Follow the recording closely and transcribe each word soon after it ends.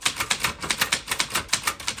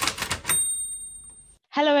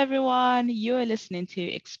Hello, everyone. You're listening to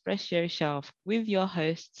Express Yourself with your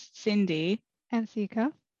hosts, Cindy. And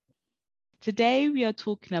Sika. Today, we are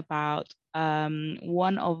talking about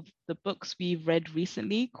one of the books we've read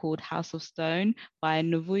recently called House of Stone by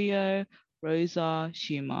Novuyo, Rosa,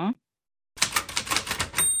 Tshuma.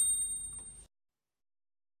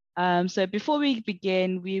 So before we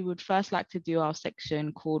begin, we would first like to do our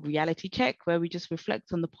section called Reality Check, where we just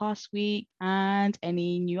reflect on the past week and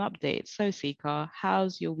any new updates. So, Sika,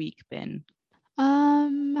 how's your week been?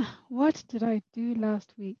 What did I do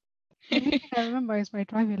last week? The only thing I remember is my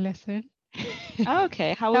driving lesson.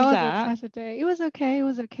 Okay, how That was was on that? Saturday. It was okay. It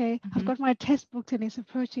was okay. I've Mhm. got my test booked and it's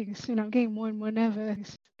approaching soon. I'm getting more and more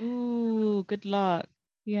nervous. Ooh, good luck.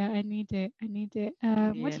 Yeah, I need it. I need it.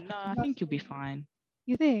 What Yeah, did no, you I do last think you'll be week? fine.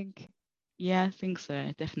 You think? Yeah, I think so,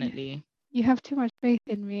 You, definitely. you have too much faith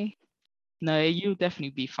in me. No, you'll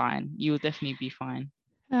definitely be fine. You'll definitely be fine.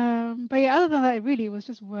 But yeah, other than that, it really was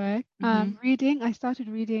just work. Mm-hmm. Reading. I started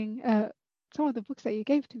reading some of the books that you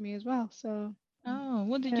gave to me as well. So Oh,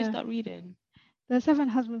 what did you yeah, start reading? The Seven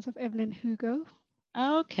Husbands of Evelyn Hugo.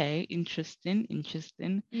 Oh, okay, interesting,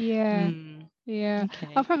 interesting. Yeah, Hmm, yeah. I'll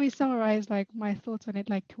okay. probably summarize like my thoughts on it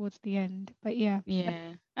like towards the end. But yeah.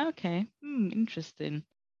 Yeah, okay. Interesting.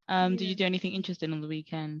 Did Yeah. you do anything interesting on the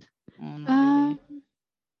weekend? Or not really? Um,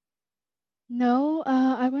 no,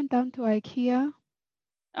 I went down to IKEA.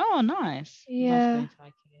 Oh, nice. Love Yeah, going to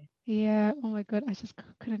IKEA. yeah. Oh my God, I just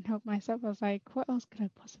couldn't help myself. I was like, what else could I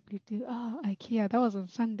possibly do? Oh, IKEA. That was on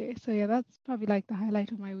Sunday. So yeah, that's probably like the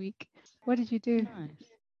highlight of my week. What did you do?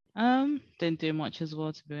 Nice. Didn't do much as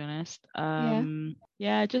well, to be honest. Yeah.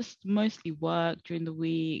 Yeah, just mostly work during the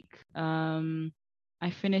week. I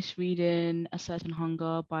finished reading A Certain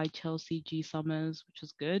Hunger by Chelsea G. Summers, which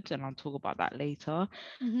was good, and I'll talk about that later.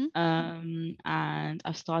 Mm-hmm. And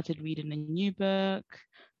I've started reading a new book.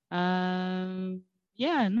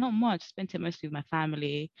 Yeah, not much. Spent it mostly with my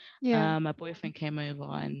family. Yeah. My boyfriend came over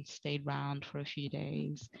and stayed round for a few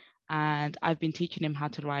days, and I've been teaching him how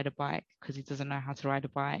to ride a bike because he doesn't know how to ride a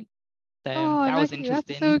bike. So Oh, that was lucky. That's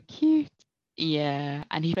so interesting. cute. Yeah,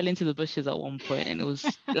 and he fell into the bushes at one point, and it was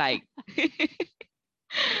like,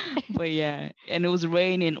 but yeah, and it was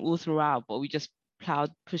raining all throughout, but we just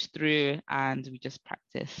plowed, pushed through, and we just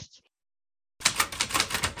practiced.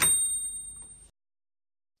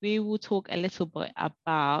 We will talk a little bit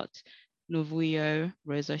about Novuyo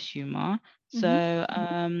Rosa Tshuma. Mm-hmm.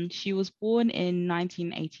 So she was born in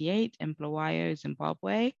 1988 in Bulawayo,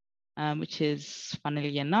 Zimbabwe, which is,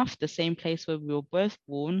 funnily enough, the same place where we were both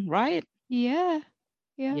born, right? Yeah.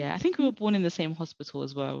 Yeah. Yeah, I think we were born in the same hospital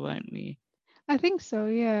as well, weren't we? I think so,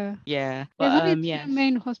 yeah. Yeah, There's but only two yes,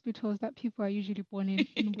 main hospitals that people are usually born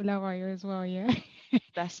in Bulawayo as well, yeah.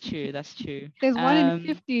 that's true. That's true. There's one in Um,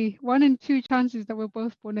 50, 1 in 2 chances that we're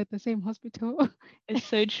both born at the same hospital. it's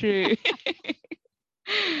so true.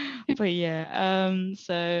 But yeah,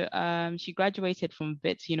 she graduated from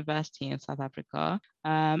Wits University in South Africa,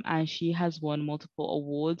 and she has won multiple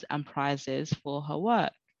awards and prizes for her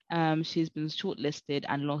work. She's been shortlisted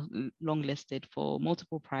and longlisted for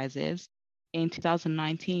multiple prizes. In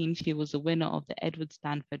 2019, she was the winner of the Edward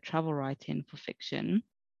Stanford Travel Writing for Fiction.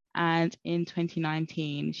 And in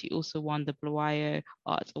 2019, she also won the Bulawayo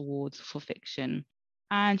Arts Awards for Fiction.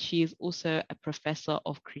 And she is also a professor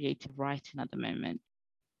of creative writing at the moment.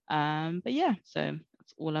 But yeah, so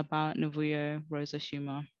it's all about Novuyo Rosa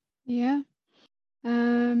Tshuma. Yeah.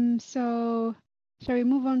 So shall we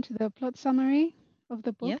move on to the plot summary of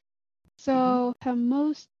the book? Yeah. Hmm. So her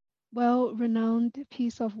most well-renowned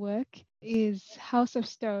piece of work is House of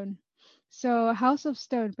Stone. So House of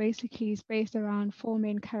Stone basically is based around four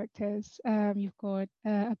main characters. You've got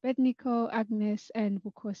Abednego, Agnes, and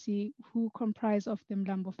Bukosi, who comprise of the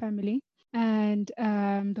Mlambo family. And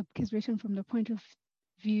the book is written from the point of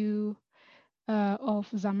view of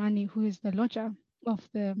Zamani, who is the lodger of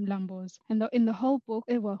the Mlambos. And in the whole book,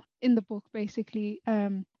 in the book, basically,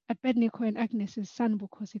 Abednego and Agnes's son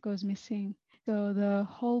Bukosi goes missing. So the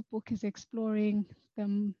whole book is exploring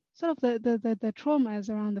sort of the traumas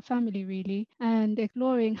around the family, really, and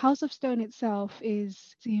exploring House of Stone itself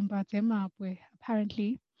is Zimba Zemabwe,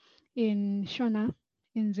 apparently, in Shona,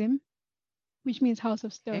 in Zim, which means House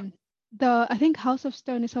of Okay. Stone. I think House of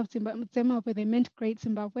Stone is of Zimbabwe. They meant Great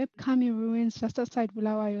Zimbabwe. Kami ruins just outside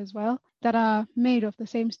Bulawayo as well that are made of the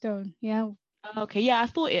same stone. Yeah, Okay. Yeah, I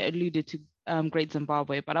thought it alluded to Great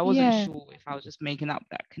Zimbabwe, but I wasn't yeah, sure if I was just making up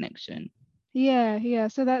that connection. yeah.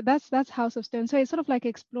 So that's House of Stone. So it's sort of like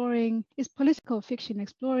exploring. It's political fiction,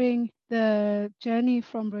 exploring the journey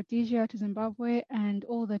from Rhodesia to Zimbabwe and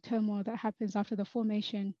all the turmoil that happens after the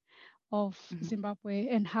formation of Hmm. Zimbabwe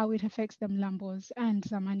and how it affects the Mlambos and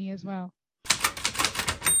Zamani as well.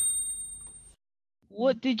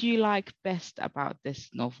 What did you like best about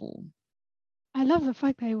this novel? I love the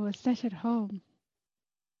fact that it was set at home.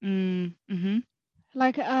 Mm-hmm.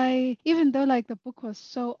 Like even though like the book was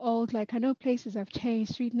so old, like I know places have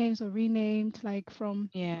changed, street names were renamed, like from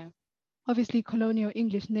Yeah. obviously colonial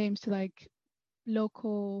English names to like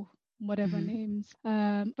local whatever Mm-hmm. names.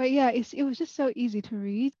 But yeah, it was just so easy to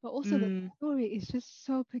read, but also the Mm. story is just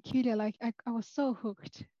so peculiar. Like I was so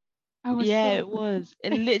hooked. I was Yeah, so it was.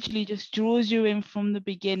 It literally just draws you in from the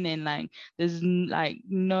beginning. Like there's like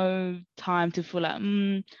no time to feel like,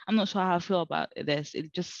 I'm not sure how I feel about this.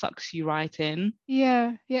 It just sucks you right in.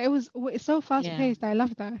 yeah, yeah. It's so fast Yeah. paced. I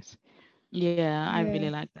love that. Yeah, I really Yeah,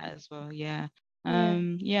 like that as well. Yeah. yeah,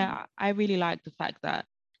 Yeah, I really like the fact that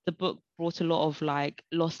the book brought a lot of like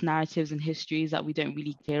lost narratives and histories that we don't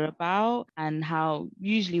really care about, and how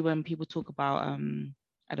usually when people talk about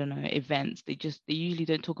I don't know, events, they usually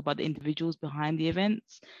don't talk about the individuals behind the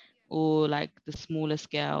events or like the smaller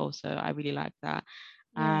scale. So I really like that.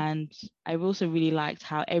 yeah, And I also really liked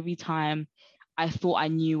how every time I thought I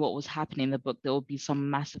knew what was happening in the book, there would be some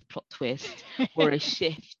massive plot twist or a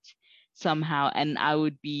shift somehow, and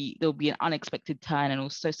there'll be an unexpected turn, and it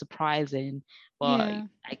was so surprising, but yeah,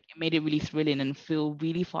 like it made it really thrilling and feel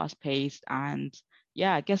really fast paced. And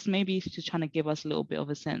yeah, I guess maybe it's just trying to give us a little bit of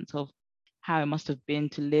a sense of how it must have been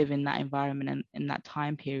to live in that environment and in that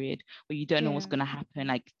time period where you don't know what's yeah, going to happen,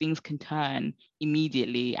 like things can turn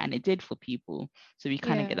immediately, and it did for people. So we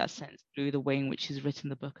kind of get yeah, that sense through the way in which he's written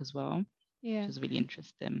the book as well, which yeah. is really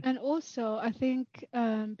interesting. And also, I think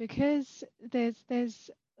because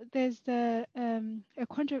there's the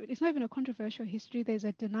it's not even a controversial history. There's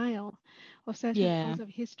a denial of certain Yeah, parts of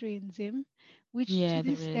history in Zim, which to yeah,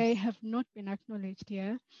 there this day is. have not been acknowledged.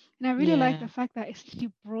 Yeah, and I really like the Yeah. fact that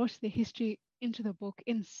she brought the history into the book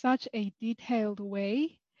in such a detailed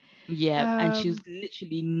way. Yeah, and she was Um,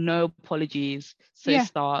 literally no apologies, so yeah,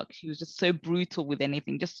 stark. She was just so brutal with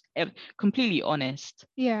anything, just completely honest.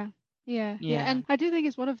 yeah. Yeah, yeah, Yeah. and I do think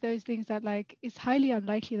it's one of those things that like it's highly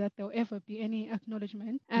unlikely that there'll ever be any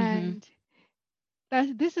acknowledgement, hmm and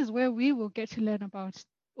that this is where we will get to learn about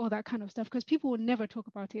all that kind of stuff because people will never talk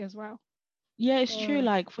about it as well. Yeah, it's true. So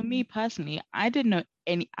Like for me personally, I didn't know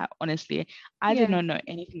honestly, I did yeah, not know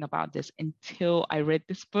anything about this until I read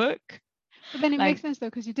this book. but then it makes Like sense though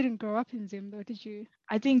because you didn't grow up in Zim though, did you?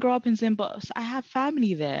 I didn't grow up in Zimbabwe. So I have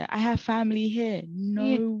family there. I have family here.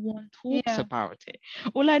 Yeah, No one talks yeah, about it.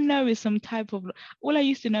 All I know is some type of, all I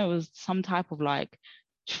used to know was some type of like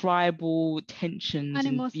tribal tensions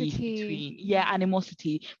and beef animosity. between, yeah,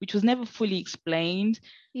 animosity, which was never fully explained.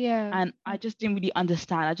 Yeah, And I just didn't really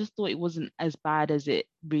understand. I just thought it wasn't as bad as it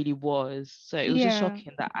really was. So it was just yeah,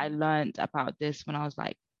 shocking that I learned about this when I was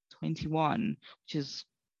like 21, which is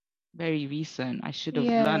very recent. I should have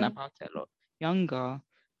learned yeah. about it a lot younger.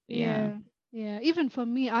 But yeah. Yeah, yeah. Even for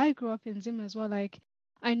me, I grew up in Zim as well. Like,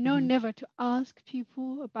 I know hmm never to ask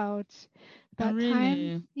people about Oh, that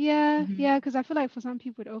time. really? Yeah, hmm yeah, because I feel like for some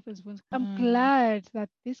people it opens wounds. I'm Um, glad that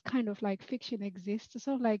this kind of like fiction exists to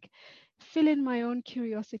sort of like fill in my own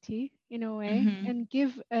curiosity in a way hmm and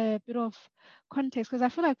give a bit of context. Because I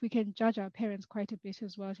feel like we can judge our parents quite a bit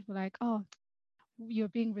as well. To be like, oh, you're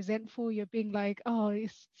being resentful, you're being like, oh,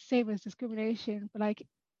 it's same as discrimination, but like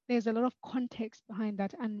there's a lot of context behind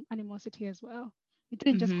that and animosity as well. It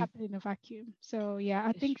didn't just hmm happen in a vacuum. So yeah,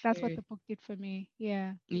 I It's think that's what true. the book did for me.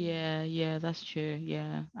 Yeah, Yeah, yeah, that's true.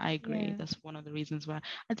 Yeah, I agree. yeah, That's one of the reasons why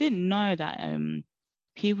I didn't know that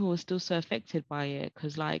people were still so affected by it,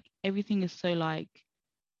 because like everything is so like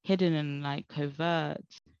hidden and like covert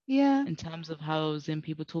yeah, in terms of how Zim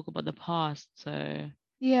people talk about the past. So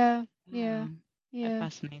yeah, yeah, yeah, quite yeah,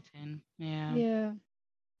 fascinating. Yeah. yeah.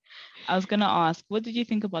 I was gonna ask, what did you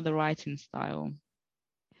think about the writing style?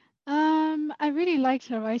 I really liked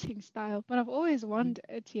her writing style, but I've always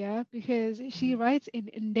wondered, yeah, because she Mm-hmm. writes in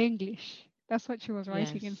English. That's what she was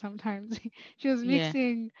writing in Yes. sometimes. She was Yeah.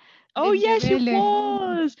 mixing Oh yeah, she Ndebele.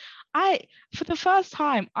 was. I For the first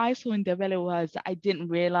time I saw Ndebele words that I didn't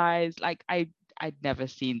realize. Like I'd never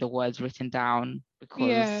seen the words written down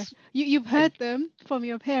Yeah, because you've I heard them from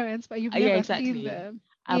your parents, but you've yeah, never seen exactly. them.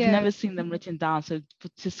 I've Yeah, never seen them written down. So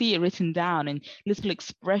to see it written down and little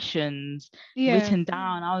expressions yeah, written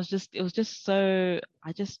down, it was just so,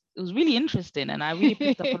 it was really interesting, and I really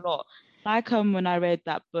picked up a lot. Like when I read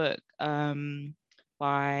that book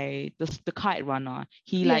by the Kite Runner,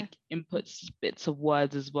 he yeah, like inputs bits of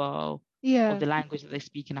words as well of yeah, the language that they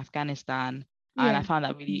speak in Afghanistan. And I yeah, found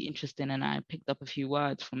that really interesting, and I picked up a few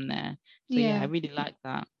words from there. So yeah, I yeah. really like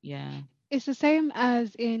that. Yeah. It's the same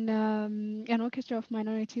as in an orchestra of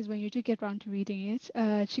minorities when you do get round to reading it.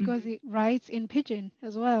 Hmm. Chigozie writes in pidgin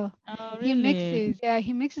as well. Oh, He really? mixes, yeah,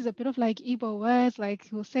 he mixes a bit of like Igbo words, like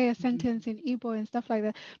he'll say a Hmm. sentence in Igbo and stuff like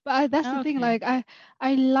that. But that's the thing, Okay. like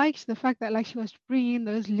I liked the fact that like she was bringing in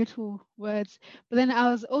those little words. But then I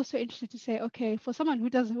was also interested to say, okay, for someone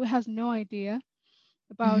who has no idea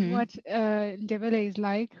about Hmm. what Ndebele is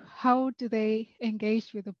like, how do they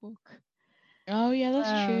engage with the book? Oh, yeah,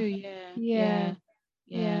 that's true. Wow. Yeah, Yeah. yeah,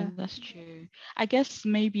 yeah, Yeah. that's true. I guess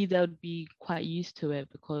maybe they would be quite used to it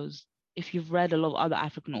because if you've read a lot of other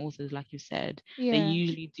African authors, like you said, they Yeah.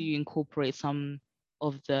 usually do incorporate some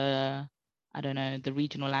of the, I don't know, the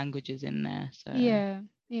regional languages in there. So, Yeah.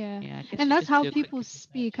 Yeah. yeah, I guess And you that's just how do a quick people Google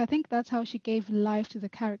search. speak. I think that's how she gave life to the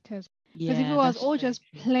characters. Because if it Yeah, was that's all very just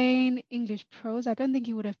true. plain English prose, I don't think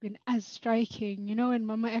it would have been as striking. You know, when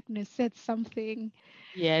Mama Agnes said something,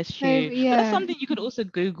 Yeah, it's true. maybe, But that's yeah, something you could also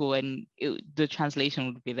Google and the translation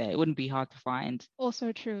would be there. It wouldn't be hard to find.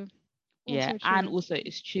 also true. Yeah, Also and true. also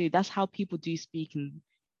it's true. That's how people do speak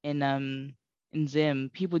in Zim.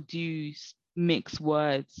 People do mix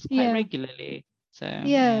words quite Yeah. regularly. So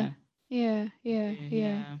Yeah. yeah, Yeah. they Yeah. do.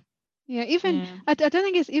 Yeah. Yeah, Yeah, even yeah. I don't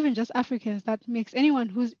think it's even just Africans that mix. Anyone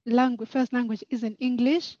whose language first language isn't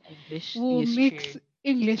English English will is mix true.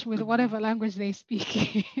 English with Hmm. whatever language they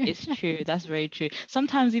speak. It's true. That's very true.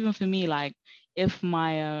 Sometimes even for me, like if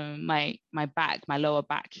my lower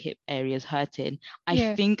back hip area is hurting, I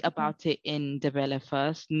Yeah, think about it in Debele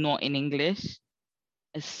first, not in English.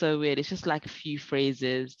 It's so weird. It's just like a few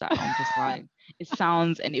phrases that I'm just like, it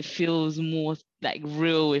sounds and it feels more like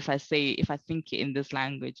real if I think it in this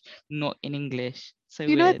language, not in English. So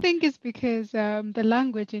I weird. think it's because the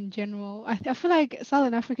language in general. I feel like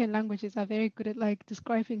Southern African languages are very good at like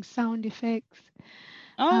describing sound effects.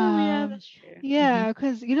 Oh yeah, Um, that's true. Hmm. yeah,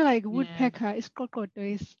 because like Yeah. woodpecker is kokoto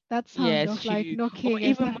is that Yeah, sound it's of like true. Or knocking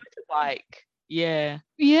and even stuff. motorbike. Yeah.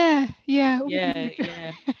 Yeah, yeah. Yeah,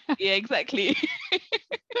 yeah. Yeah, exactly.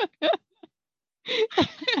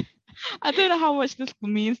 I don't know how much this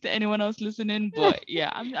means to anyone else listening, but yeah,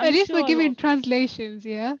 I'm At least we're sure a lot giving of translations,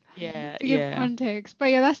 yeah, yeah, to give yeah, context.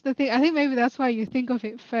 But yeah, that's the thing. I think maybe that's why you think of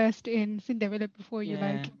it first in Cinderella before you yeah.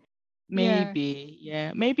 like, yeah. Maybe,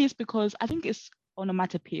 yeah. Maybe it's because I think it's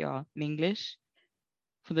onomatopoeia in English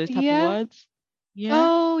for those type of Yeah. words. Yeah,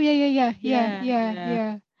 Oh, yeah, yeah, yeah, yeah, yeah, yeah, yeah,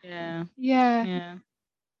 yeah, yeah, yeah. yeah.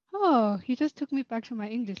 Oh, you just took me back to my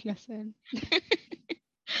English lesson.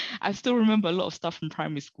 I still remember a lot of stuff from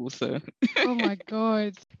primary school, so Oh my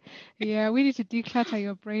God. Yeah, we need to declutter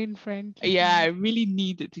your brain, friend. yeah, I really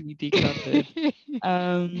need it to be decluttered.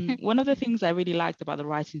 One of the things I really liked about the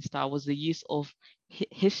writing style was the use of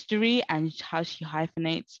history and how she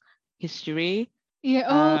hyphenates history. Yeah,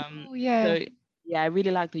 Um, oh, yeah. so yeah, I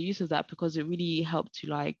really like the use of that because it really helped to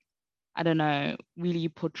like, I don't know, really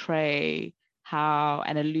portray how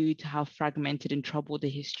and allude to how fragmented and troubled the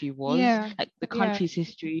history was, Yeah, like the yeah, country's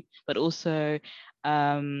history, but also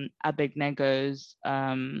Abednego's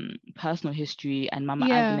personal history and Mama yeah,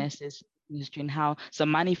 Agnes's history and how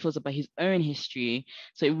Samani feels about his own history.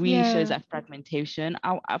 So it really shows yeah. that fragmentation.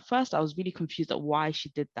 At first, I was really confused at why she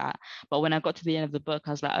did that, but when I got to the end of the book,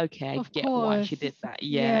 I was like, okay, I Of get why course. she did that.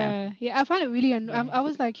 Yeah, Yeah. Yeah. I found it really yeah, I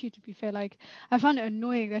was like you to be fair. Like I found it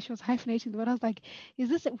annoying that she was hyphenating the word. I was like, is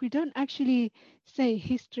this we don't actually say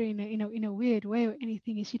history in a in a weird way or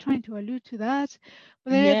anything. Is she trying to allude to that?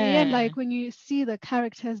 But then at the end, yeah, like when you see the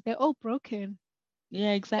characters, they're all broken.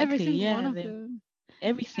 yeah, Every exactly. single one Yeah, of them.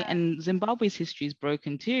 everything and Zimbabwe's history is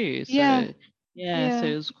broken too. Yeah. So yeah, so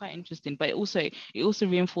Yeah. it was quite interesting. But it also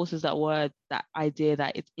reinforces that word, that idea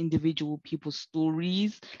that it's individual people's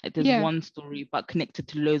stories. Like there's Yeah. one story but connected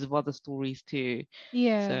to loads of other stories too.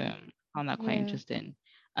 So Yeah. I found that quite Yeah. interesting.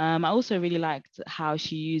 I also really liked how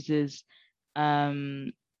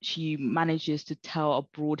um she manages to tell a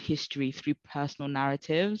broad history through personal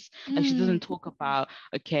narratives. Like she doesn't Mm. talk about,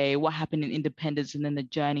 okay, what happened in independence and then the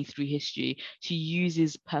journey through history. She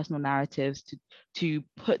uses personal narratives to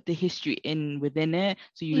put the history in within it.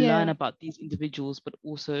 So you learn Yeah. about these individuals, but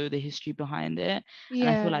also the history behind it. And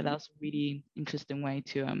I feel Yeah. like that's a really interesting way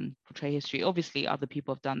to portray history. Obviously, other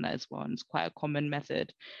people have done that as well, and it's quite a common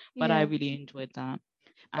method. But I Yeah. really enjoyed that.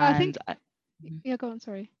 But I And think Mhm. yeah, go on,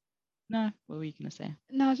 sorry. No, what were you gonna say?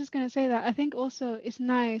 No, I was just gonna say that I think also it's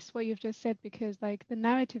nice what you've just said because like the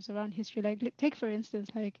narratives around history, like take for instance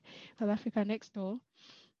like South Africa next door,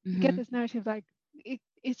 you get Hmm. this narrative like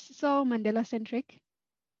it's so Mandela centric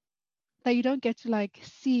that you don't get to like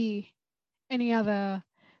see any other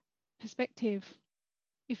perspective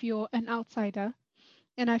if you're an outsider.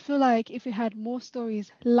 And I feel like if you had more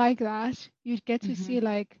stories like that, you'd get to Hmm. see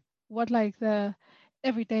like what like the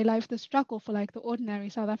everyday life, the struggle for like the ordinary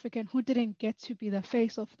South African who didn't get to be the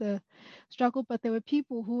face of the struggle, but there were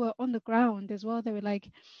people who were on the ground as well. They were like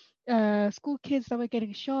school kids that were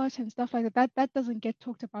getting shot and stuff like that. That doesn't get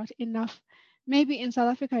talked about enough. Maybe in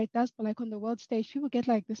South Africa it does, but like on the world stage, people get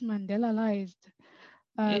like this Mandela-ized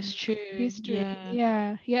It's um true. history.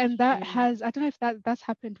 Yeah, Yeah, and it's that true. has, I don't know if that's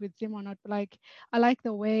happened with Zim or not, but like I like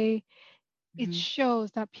the way it Mhm.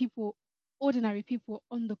 shows that people, ordinary people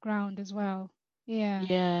on the ground as well. Yeah.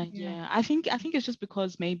 Yeah, Yeah. yeah. I think it's just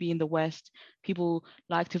because maybe in the West people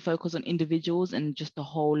like to focus on individuals and just the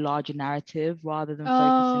whole larger narrative rather than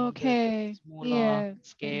focusing Oh, on the okay. smaller Yeah.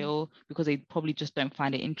 scale because they probably just don't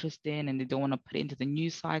find it interesting and they don't want to put it into the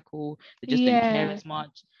news cycle. They just don't care Yeah. as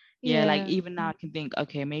much. Yeah, like Yeah. even now I can think,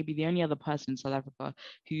 okay, maybe the only other person in South Africa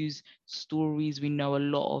whose stories we know a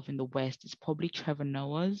lot of in the West is probably Trevor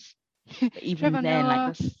Noah's. But even Trevor then, like Noah.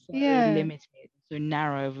 that's so Yeah. limited, so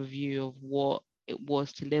narrow of a view of what it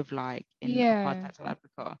was to live like in Yeah. apartheid South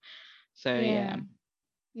Africa. So yeah, Yeah.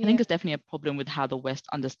 I think Yeah. it's definitely a problem with how the West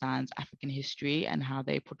understands African history and how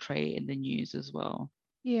they portray it in the news as well,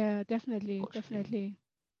 Yeah, definitely. unfortunately. Definitely.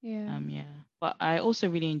 Yeah. Yeah. But I also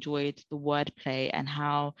really enjoyed the wordplay and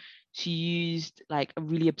how she used like a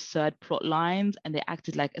really absurd plot lines and they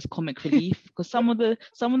acted like as comic relief because some of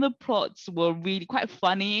the plots were really quite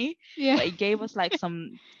funny, Yeah. but it gave us like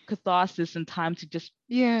some catharsis and time to just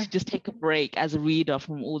Yeah. take a break as a reader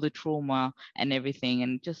from all the trauma and everything.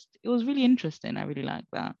 And just it was really interesting. I really liked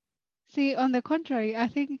that. See, on the contrary, I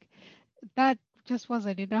think that just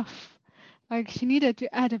wasn't enough. Like she needed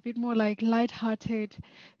to add a bit more like light-hearted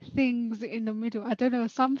things in the middle. I don't know,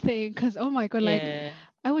 something, because oh my God, like Yeah.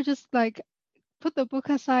 I would just like put the book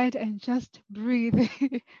aside and just breathe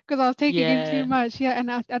because I was taking in too Yeah. much. Yeah,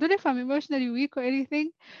 and I don't know if I'm emotionally weak or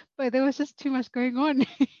anything, but there was just too much going on.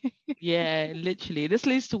 Yeah, literally. This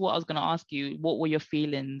leads to what I was going to ask you. What were your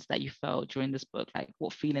feelings that you felt during this book? Like,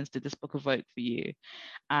 what feelings did this book evoke for you?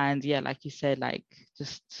 And yeah, like you said, like,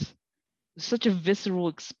 just such a visceral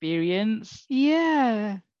experience.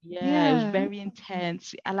 Yeah, Yeah, it was yeah, very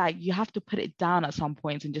intense. I like you have to put it down at some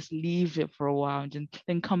point and just leave it for a while and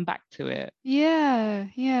then come back to it. yeah.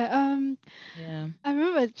 Yeah. I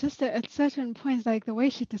remember just at certain points, like the way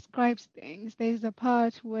she describes things. There's a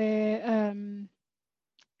part where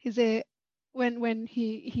is it when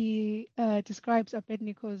he describes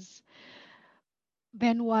Abednego's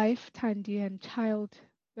then wife Tandy and child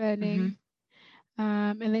Mm-hmm. burning,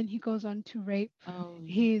 and then he goes on to rape Oh,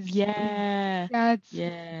 his yeah. dad's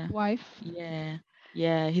Yeah. wife. Yeah.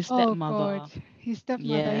 Yeah. His Oh God, stepmother. his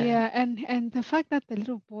stepmother. Yeah. Yeah, and the fact that the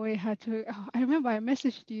little boy had to. Oh, I remember I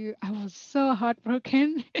messaged you. I was so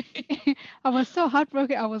heartbroken. I was so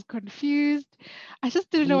heartbroken. I was confused. I just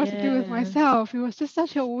didn't know what to do with Yeah. myself. It was just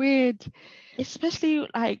such a weird. Especially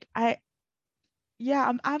like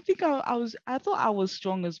yeah, I think I thought I was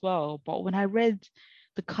strong as well, but when I read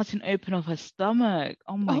the cutting open of her stomach,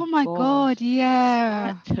 oh my Oh my gosh, God.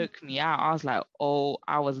 Yeah. that took me out. I was like, oh,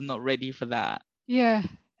 I was not ready for that. Yeah.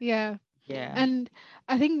 Yeah. Yeah. And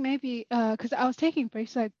I think maybe because I was taking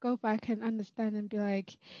breaks, so I'd go back and understand and be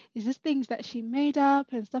like, is this things that she made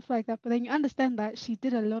up and stuff like that? But then you understand that she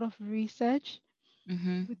did a lot of research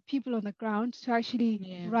Mm-hmm. with people on the ground to actually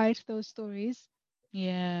Yeah. write those stories.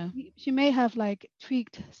 Yeah. She may have like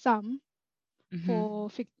tweaked some Mm-hmm.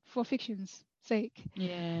 for fiction's sake,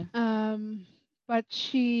 Yeah. um, but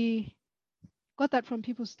she got that from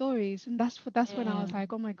people's stories, and that's when I Yeah. was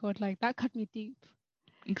like, oh my God, like that cut me deep.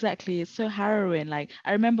 Exactly. It's so harrowing. Like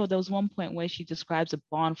I remember there was one point where she describes a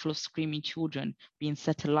barn full of screaming children being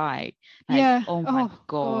set alight. Like, Yeah. oh my Oh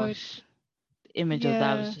God. gosh. The image of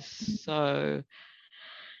that was Yeah. just so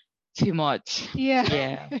too much. Yeah.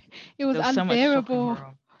 Yeah. It was There was so much shock and unbearable.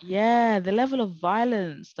 horror. Yeah, the level of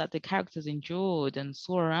violence that the characters endured and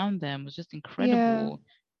saw around them was just Yeah. incredible.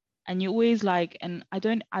 And you always like, and I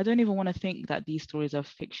don't even want to think that these stories are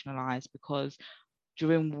fictionalized because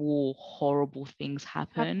during war, horrible things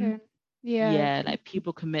happen. Happen. Yeah. Yeah, like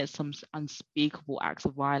people commit some unspeakable acts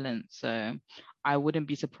of violence. So I wouldn't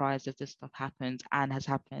be surprised if this stuff happens and has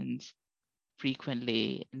happened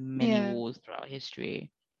frequently in many Yeah. wars throughout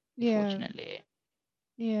history, Yeah. unfortunately.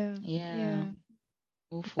 Yeah. Yeah, Yeah.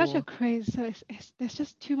 It's such a awful. craze. So there's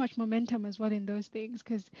just too much momentum as well in those things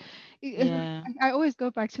because Yeah. I always go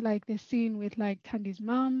back to like this scene with like Tandy's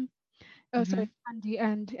mom. Oh, Mm-hmm. sorry, Tandy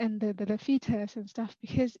and the fetus and stuff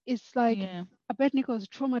because it's like Yeah. Abednego is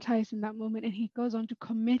traumatized in that moment and he goes on to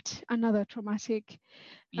commit another traumatic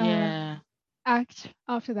um, Yeah. act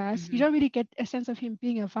after that. You Hmm. don't really get a sense of him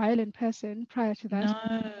being a violent person prior to that. From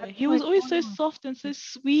No, that he was point always so onward. soft and so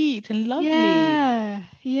sweet and lovely. Yeah,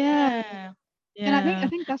 yeah. Yeah. And I Yeah.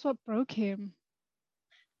 think that's what broke him.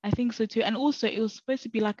 I think so too. And also, it was supposed to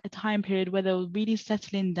be like a time period where they were really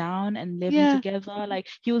settling down and living Yeah, together. Like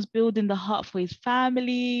he was building the hut for his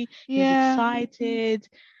family. He was yeah, excited.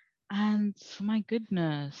 And my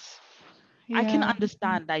goodness, I can yeah,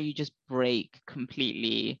 understand that you just break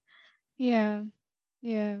completely. yeah,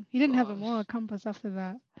 yeah. He didn't have a moral Gosh. compass after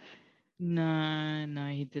that. No, no,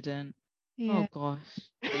 he didn't. Oh Yeah. gosh.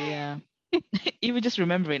 But yeah, even just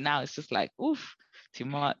remembering now, it's just like, oof, too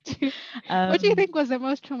much. What do you Um, think was the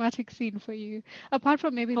most traumatic scene for you? Apart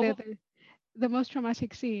from maybe prob the most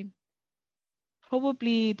traumatic scene.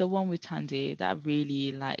 Probably the one with Tandy that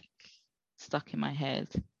really like stuck in my head,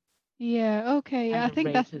 Yeah, okay. and I the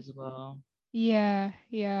think that's rape as well. yeah,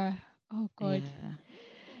 yeah. Oh God. Yeah,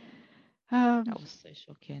 Um, that was so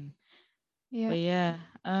shocking. yeah. But yeah,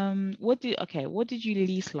 what did you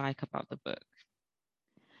least like about the book?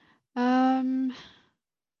 Um,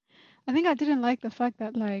 I think I didn't like the fact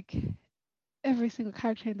that like every single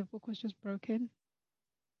character in the book was just broken.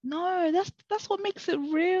 No, that's what makes it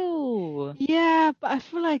real. Yeah, but I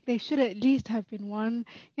feel like they should at least have been one.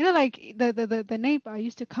 You know, like the neighbor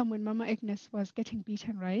used to come when Mama Agnes was getting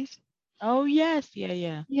beaten, right? Oh yes, yeah,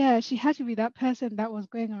 yeah. Yeah, she had to be that person that was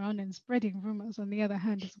going around and spreading rumors on the other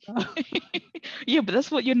hand as well. Yeah, but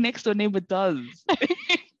that's what your next door neighbor does.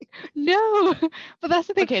 No, but that's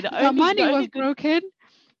the thing. Okay, the Zamani was only good broken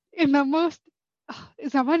in the most.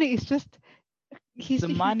 Zamani is just he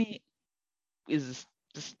Zamani is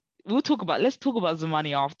just let's talk about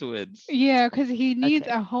Zamani afterwards. yeah, because he needs Okay.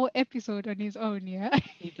 a whole episode on his own. Yeah,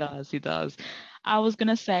 He does, he does. I was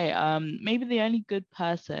gonna say, maybe the only good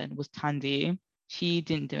person was Tandy. She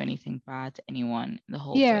didn't do anything bad to anyone in the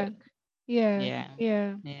whole yeah, book. yeah, Yeah,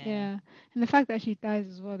 yeah, yeah, yeah. And the fact that she dies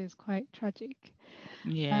as well is quite tragic.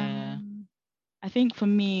 yeah. Um, I think for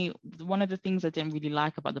me, one of the things I didn't really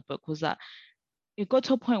like about the book was that it got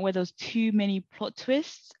to a point where there was too many plot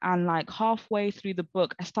twists, and like halfway through the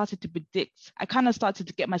book I kind of started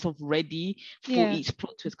to get myself ready for yeah. each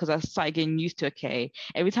plot twist because I started getting used to, okay,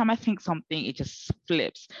 every time I think something it just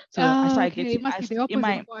flips. So I Oh, started okay. It getting must be the in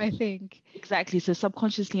opposite of my what I think. exactly, so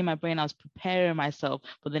subconsciously in my brain I was preparing myself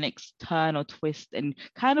for the next turn or twist and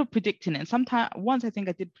kind of predicting it, and sometimes once I think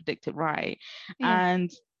I did predict it right, Yeah. and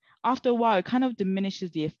after a while it kind of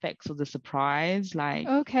diminishes the effects of the surprise, like,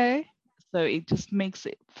 Okay. so it just makes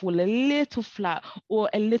it fall a little flat or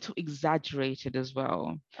a little exaggerated as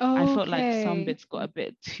well. I felt like some Okay. bits got a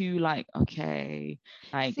bit too like, okay,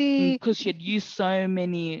 like See, because she had used so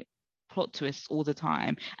many plot twists all the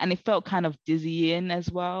time and it felt kind of dizzying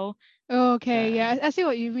as well. So okay, yeah, I see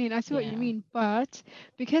what you mean. I see what you yeah. mean. But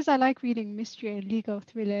because I like reading mystery and legal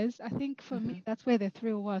thrillers, I think for me Hmm. that's where the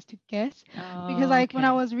thrill was to guess. Because Oh, like when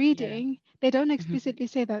I okay. was Yeah. reading, they don't Hmm. explicitly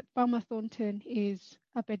say that Farmer Thornton is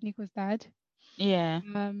Abednego's dad. Yeah.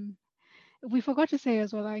 Um, we forgot to say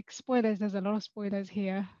as well, like spoilers. There's a lot of spoilers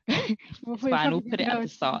here. It's You're fine. probably We'll gonna put it at know the soon.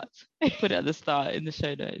 start. We'll put it at the start in the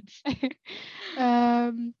show notes.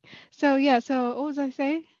 um, so yeah, so what was I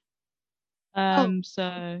saying? Oh,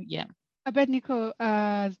 So yeah. Abednego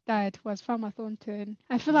dad was Farmer Thornton.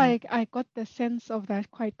 I feel Hmm. like I got the sense of that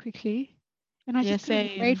quite quickly, and I Yeah, just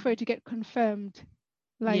couldn't wait same. for it to get confirmed,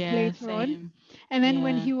 like Yeah, later on. same. And then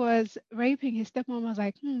when Yeah. he was raping his stepmom, I was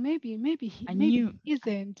like, I maybe knew. he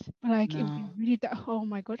isn't. But like, it No. really, oh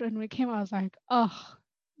my God! And when it came out, I was like, oh,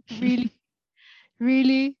 really,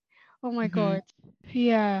 really, oh my Hmm. God,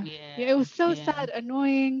 yeah, yeah. It Yeah. was so Yeah. sad,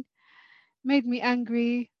 annoying, made me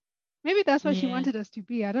angry. Maybe that's what she Yeah. wanted us to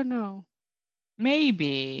be. I don't know.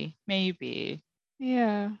 Maybe. Maybe.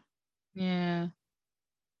 Yeah. Yeah.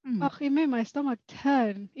 Hmm. Oh, it made my stomach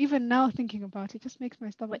turn. Even now thinking about it just makes my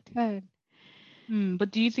stomach But turn.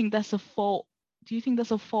 but do you think that's a fault? Do you think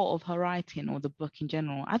that's a fault of her writing or the book in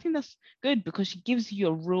general? I think that's good because she gives you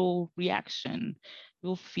a real reaction,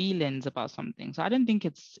 real feelings about something. So I don't think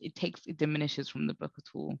it diminishes from the book at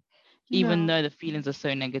all, even No, though the feelings are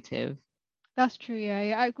so negative. that's true. Yeah,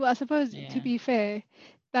 yeah. I suppose to Yeah. be fair,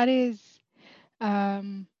 that is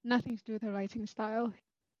nothing to do with her writing style.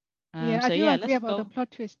 Yeah, I So do yeah, agree let's about the go.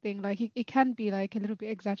 plot twist thing. Like it can be like a little bit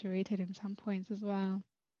exaggerated in some points as well.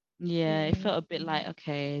 Yeah, it Yeah. felt a bit like,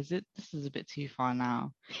 okay, this is a bit too far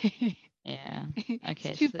now. Yeah. It's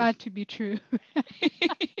Okay, too so bad to be true.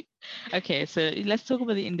 okay, so let's talk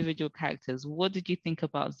about the individual characters. What did you think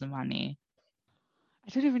about Zamani? I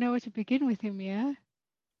don't even know where to begin with him, yeah?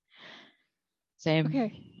 Same.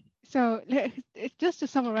 Okay. So just to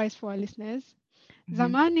summarize for our listeners,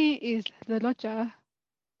 Hmm. Zamani is the lodger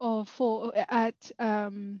or for at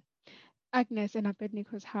Agnes and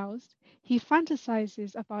Abednego's house. He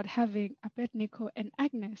fantasizes about having Abednego and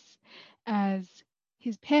Agnes as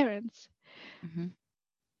his parents. Hmm.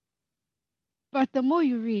 But the more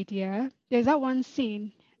you read, yeah, there's that one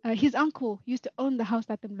scene. His uncle used to own the house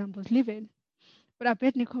that the Mlambos live in. But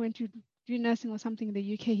Abednego went to do nursing or something in the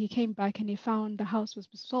UK. He came back and he found the house was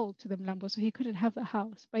sold to the Mlambos, so he couldn't have the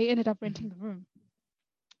house. But he ended up renting Mhm. the room.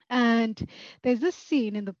 And there's this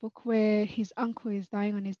scene in the book where his uncle is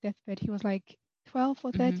dying on his deathbed. He was like 12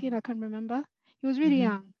 or Mhm. 13, I can't remember. He was really Mhm.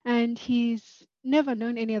 young and he's never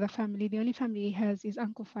known any other family. The only family he has is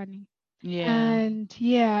Uncle Fanny. Yeah. And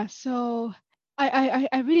yeah, so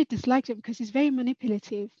I really disliked him because he's very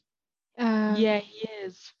manipulative. Yeah, Um, he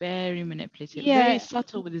is very manipulative, very yeah,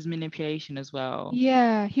 subtle with his manipulation as well.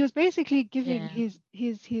 yeah, he was basically giving Yeah. his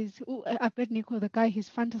Abednego, the guy he's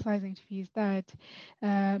fantasizing to be his dad,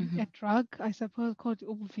 a Mhm. drug, I suppose, called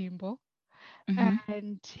ubuvimbo, Mhm.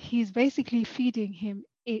 and he's basically feeding him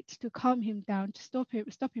it to calm him down, to stop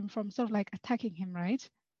him from sort of like attacking him, right?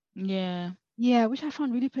 Yeah. Yeah, which I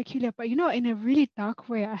found really peculiar, but in a really dark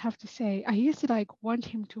way, I have to say, I used to like want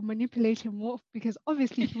him to manipulate him more because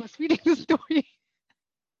obviously he was feeding the story.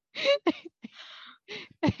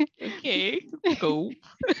 Okay. Go.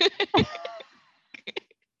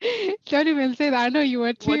 Don't even say that. I know you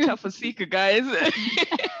were Watch too. out for Seeker, guys.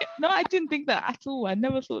 No, I didn't think that at all. I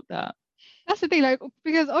never thought that. That's the thing, like,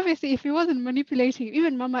 because obviously, if he wasn't manipulating,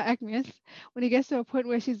 even Mama Agnes, when he gets to a point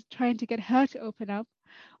where she's trying to get her to open up,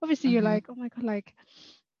 obviously you're Mhm. like, oh my God, like,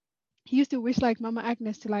 he used to wish like Mama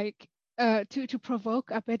Agnes to like, to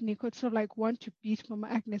provoke Abednego to sort of like want to beat Mama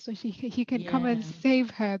Agnes so he can come and Yeah. save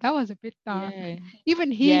her. That was a bit dark. Yeah.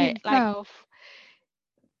 Even he Yeah, like himself,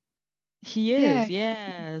 he is, yeah,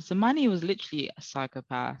 yeah. Zamani was literally a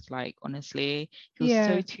psychopath, like honestly. He was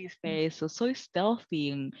so yeah, two-faced, so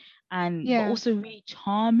stealthy and but yeah, also really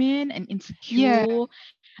charming and yeah, insecure.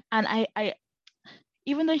 And I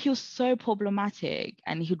even though he was so problematic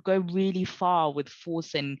and he would go really far with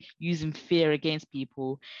force and using fear against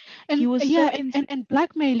people, he and was so yeah, in and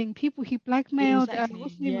blackmailing people. He blackmailed. What's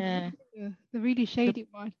exactly, the name of yeah. the really The shady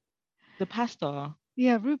one? the pastor.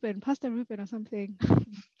 Yeah, Ruben, Pastor Ruben or something.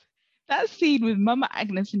 That scene with Mama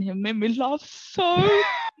Agnes and him made me laugh so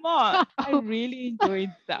much. I Oh. really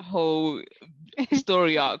enjoyed that whole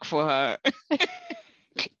story arc for her.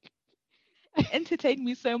 It entertained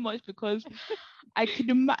me so much because I could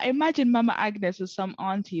imagine Mama Agnes as some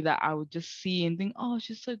auntie that I would just see and think, oh,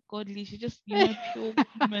 she's so godly. She's just, pure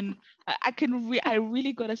woman. I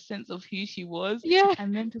really got a sense of who she was. Yeah,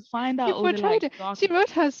 And then to find she out all the portrayed like it. dark, She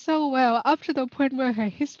wrote her so well up to the point where her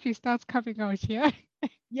history starts coming out. Yeah,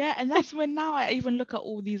 yeah. And that's when now I even look at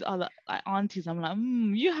all these other like aunties. I'm like,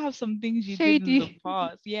 you have some things you did in the shady.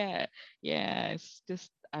 past. Yeah. Yeah. It's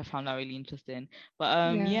just, I found that really interesting. But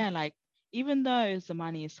Yeah, yeah, like, even though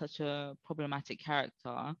Zamani is such a problematic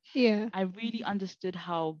character, yeah, I really understood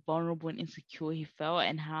how vulnerable and insecure he felt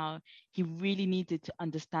and how he really needed to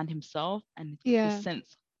understand himself and yeah,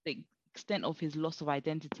 the extent of his loss of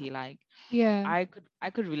identity. Like yeah. I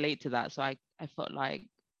could relate to that. So I felt like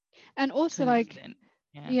And to also an like, extent,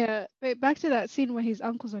 yeah. yeah, but back to that scene where his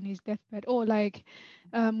uncle's on his deathbed, or like,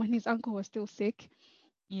 when his uncle was still sick.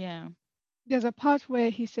 Yeah. There's a part where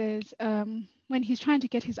he says, when he's trying to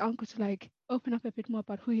get his uncle to like open up a bit more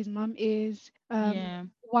about who his mom is, Yeah.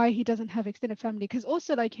 why he doesn't have extended family. Because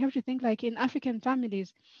also, like, you have to think like in African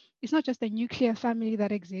families, it's not just a nuclear family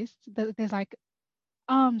that exists. There's like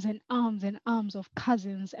arms and arms and arms of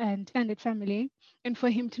cousins and extended family. And for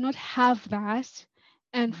him to not have that,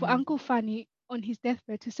 and for Hmm. Uncle Fanny on his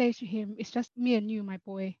deathbed to say to him, "It's just me and you, my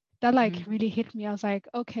boy," that like Hmm. really hit me. I was like,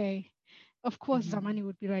 okay, of course Hmm. Zamani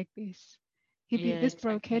would be like this. He'd be Yeah, this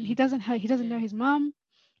broken. He exactly. doesn't know Yeah. his mom.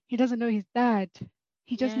 He doesn't know his dad.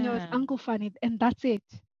 He just knows Yeah. Uncle Fanny, and that's it.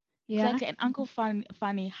 Yeah, Exactly. And Uncle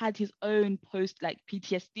Fanny had his own post like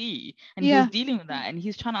PTSD and he was yeah, dealing with that and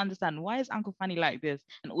he's trying to understand why is Uncle Fanny like this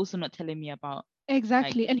and also not telling me about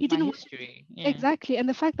like exactly. And he my didn't want history. Yeah. exactly. And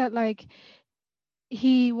the fact that like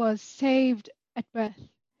he was saved at birth.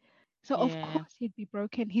 So of Yeah. course he'd be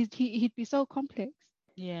broken. He'd be so complex.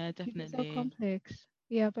 Yeah, He'd be so definitely. complex.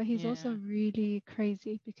 Yeah, but he's also Yeah. really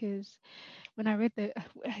crazy because when I read the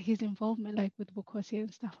his involvement like with Bukosi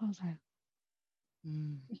and stuff, I was like,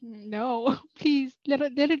 Mm. no, please let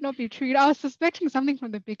it not be true. I was suspecting something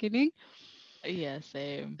from the beginning, Yeah,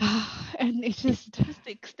 same. and it's It's just just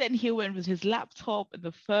the extent he went with his laptop and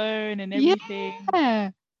the phone and everything.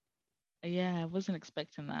 yeah, Yeah, I wasn't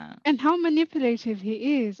expecting that. and how manipulative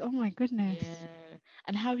he is. Oh my goodness. Yeah.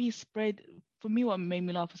 And how he spread, for me, what made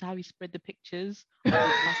me laugh was how he spread the pictures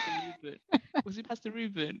of Pastor Ruben. Was it Pastor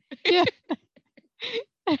Ruben? Yeah,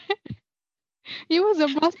 he was a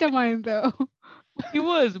mastermind though. He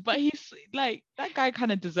was, but he's like that guy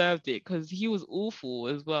kind of deserved it because he was awful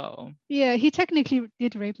as well. Yeah, he technically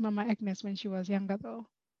did rape Mama Agnes when she was younger, though.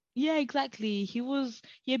 Yeah, exactly. He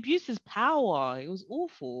abused his power. It was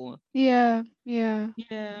awful. Yeah, yeah.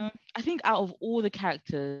 Yeah, I think out of all the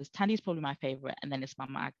characters, Tandy's probably my favorite, and then it's Mama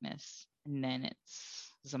Agnes, and then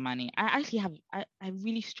it's Zamani. I actually I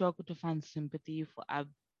really struggle to find sympathy for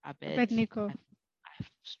Abed. Abednego. I've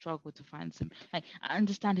struggled to find some. Like, I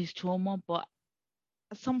understand his trauma, but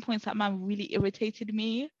at some points that man really irritated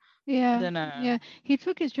me. I Yeah, don't know. yeah. He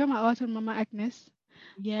took his drama out on Mama Agnes.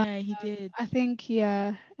 Yeah, he did. I think,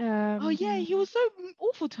 yeah. Oh yeah, he was so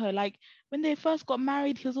awful to her. Like when they first got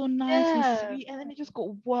married, he was all nice and Yeah. sweet, and then it just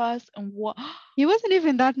got worse and worse. He wasn't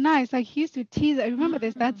even that nice. Like he used to tease. I remember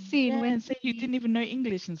there's No, that scene yeah, when and say you he didn't even know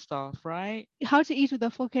English and stuff, right? how to eat with a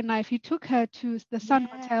fork and knife. He took her to the Sun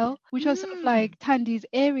Yeah. Hotel, which was sort of Mm. like Tandy's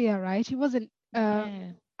area, right? He wasn't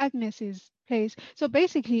Yeah. Agnes's place. So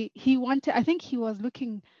basically, he wanted. I think he was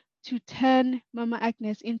looking to turn Mama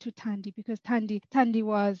Agnes into Tandy because Tandy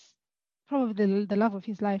was probably the love of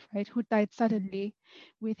his life, right? Who died Mhm. suddenly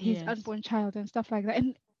with his Yes. unborn child and stuff like that.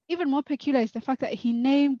 And even more peculiar is the fact that he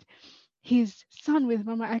named his son with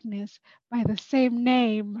Mama Agnes by the same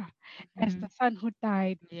name as Hmm. the son who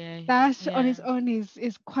died. Yeah. That on its Yeah. own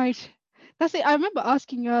is quite. That's it. I remember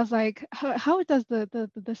asking you. I was like, how does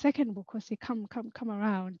the second book was it come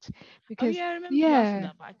around? Oh Because yeah, I remember you asking yeah,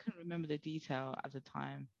 that, but I couldn't remember the detail at the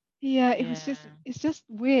time. yeah, Yeah. it's just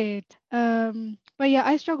weird. But yeah,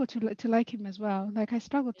 I struggle to like him as well. Like I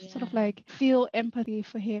struggle to sort of Yeah. like feel empathy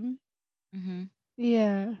for him. Hmm.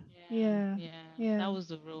 Yeah, Yeah. yeah, Yeah. That yeah,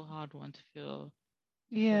 was a real hard one to feel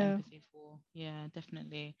yeah. empathy for. Yeah,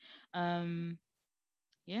 definitely. Um,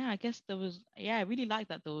 yeah, I guess there was yeah, I really like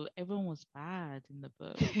that though. Everyone was bad in the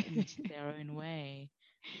book in their own way.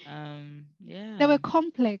 They were Yeah.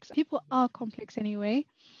 complex. People are Yeah. complex anyway,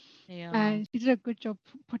 They are. and she did a good job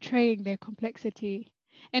portraying their complexity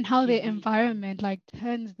and how She their really did. environment like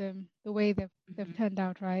turns them the way they've Hmm. turned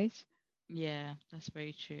out, right? Yeah, that's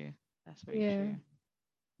very true. That's very Yeah. true.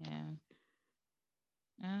 Yeah.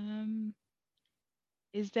 Um,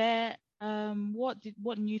 is there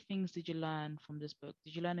what new things did you learn from this book?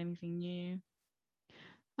 Did you learn anything new?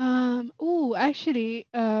 Oh, actually,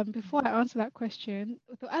 before I answer that question,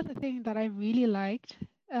 the other thing that I really liked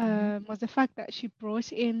Mm-hmm. was the fact that she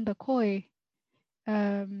brought in the koi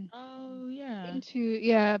um, Oh yeah. into,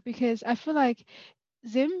 yeah, because I feel like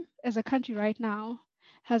Zim as a country right now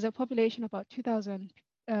has a population of about 2,000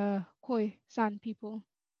 koi San people.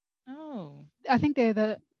 Oh. I think they're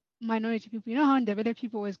the minority people. You know how in developed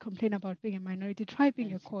people always complain about being a minority. Try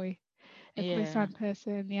being Yes. A Khoi Yeah. San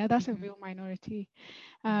person. Yeah, that's a Mm-hmm. real minority.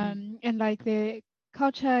 Mm-hmm. And like their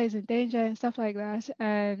culture is in danger and stuff like that.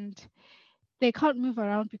 And they can't move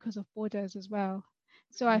around because of borders as well.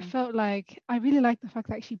 So I Mm-hmm. felt like I really liked the fact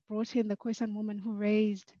that she brought in the Khoisan woman who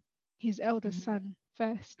raised his eldest Mm-hmm. son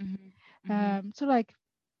first. Mm-hmm. Mm-hmm. So like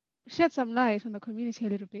shed some light on the community a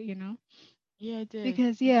little bit, you know, Yeah, I did.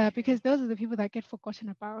 because I yeah, did. because those are the people that get forgotten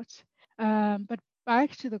about. But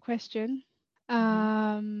back to the question, Mm-hmm.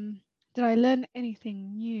 um, did I learn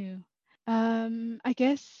anything new? I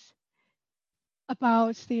guess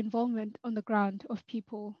about the involvement on the ground of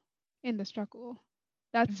people in the struggle.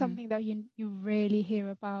 That's Mm-hmm. something that you rarely hear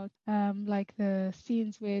about. Like the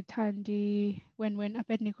scenes with Tandy, when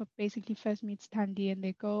Abednego basically first meets Tandy and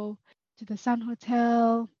they go to the Sun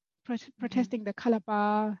Hotel, Mm-hmm. protesting the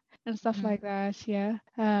Calabar and stuff Mm-hmm. like that. Yeah.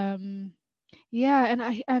 Yeah,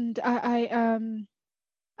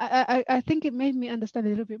 I think it made me understand a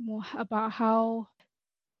little bit more about how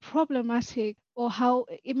problematic or how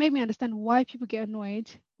it made me understand why people get annoyed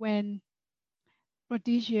when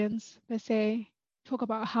Rhodesians per se talk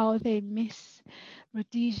about how they miss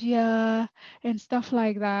Rhodesia and stuff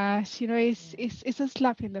like that. You know, Yeah. it's a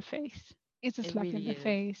slap in the face. It's a It slap in really the is.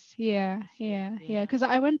 face. It Yeah, really is. yeah, yeah. Yeah. Because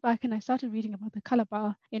I went back and I started reading about the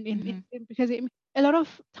Calabar Mm-hmm. because a lot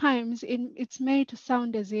of times it's made to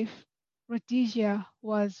sound as if Rhodesia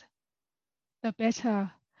was the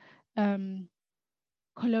better um,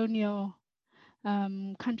 colonial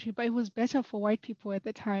country, but it was better for white people at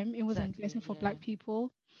the time. It wasn't Exactly. better for Yeah. black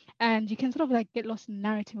people. And you can sort of like get lost in the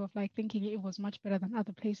narrative of like thinking it was much better than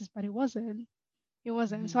other places, but it wasn't. It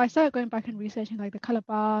wasn't. So Mm-hmm. I started going back and researching like the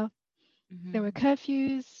Calabar. There Mm-hmm. were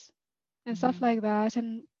curfews and stuff Mm-hmm. like that.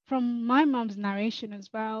 And from my mom's narration as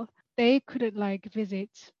well, they couldn't like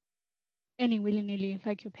visit any willy-nilly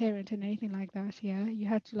like your parent and anything like that. Yeah, you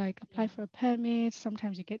had to like apply Yeah. for a permit.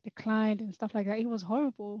 Sometimes you get declined and stuff like that. It was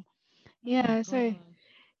horrible. Oh my Yeah, so God.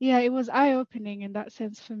 yeah, it was eye-opening in that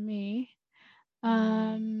sense for me.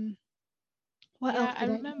 Yeah. Um, What Yeah, else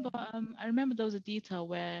did I? I remember there was a detail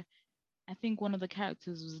where I think one of the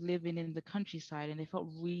characters was living in the countryside and they felt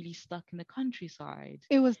really stuck in the countryside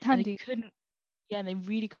It was and they Tandy. couldn't, yeah, and they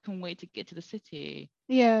really couldn't wait to get to the city.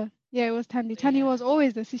 Yeah, yeah, it was Tandy. But Tandy yeah, was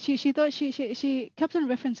always this. She thought she kept on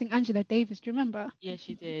referencing Angela Davis. Do you remember? yeah,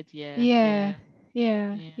 she did. Yeah, Yeah, yeah,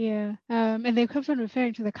 yeah, yeah, yeah. And they kept on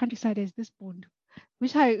referring to the countryside as this bond,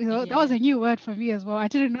 which that was yeah, a new word for me as well. I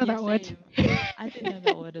didn't know yeah, that word. same. I didn't know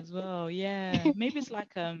that word as well. Yeah, maybe it's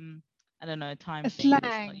like I don't know, a A time thing.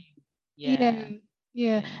 It's not slang. you. Yeah, Yeah,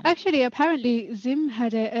 yeah. yeah. Actually, apparently Zim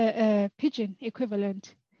had a pigeon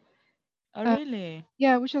equivalent. Oh, Uh, really?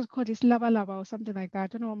 yeah, which was called this lava lava or something like that. I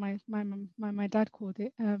don't know what my dad called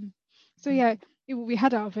it. So Mhm. yeah, we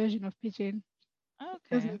had our version of pigeon.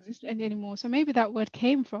 Doesn't Okay, exist anymore. So maybe that word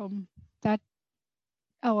came from that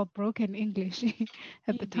our broken English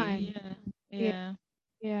at the maybe. time. Yeah, Yeah,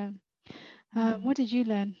 yeah. yeah. Hmm. What did you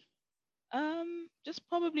learn? Just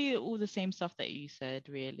probably all the same stuff that you said,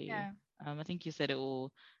 really. Yeah. I think you said it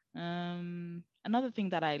all. Another thing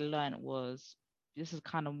that I learned was this is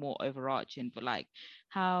kind of more overarching, but like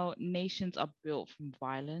how nations are built from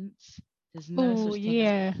violence. There's no Oh such thing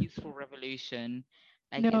as a yeah. peaceful revolution.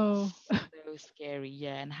 Like No. it's so scary,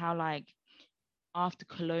 yeah. And how like after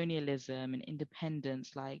colonialism and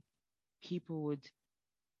independence, like people would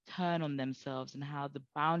turn on themselves and how the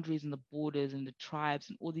boundaries and the borders and the tribes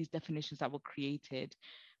and all these definitions that were created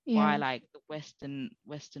by Yeah. like the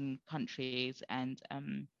Western countries and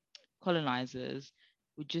colonizers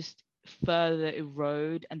would just further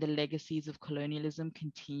erode and the legacies of colonialism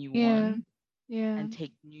continue Yeah. on Yeah. and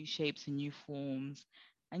take new shapes and new forms.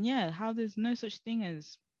 And yeah, how there's no such thing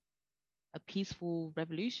as a peaceful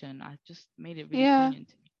revolution. I just made it really Yeah. poignant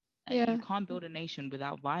to me. You Yeah. can't build a nation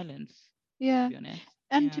without violence, to Yeah. be honest.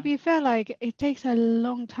 And to Yeah, be fair, like it takes a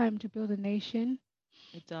long time to build a nation.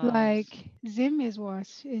 it does. Like Zim is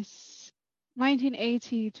what is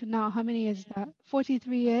 1980 to now. How many years is Yeah, that?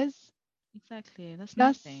 43 years. exactly. That's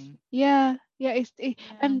That's nothing. yeah, yeah.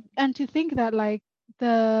 Yeah. And to think that like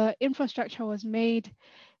the infrastructure was made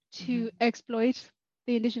Hmm. to exploit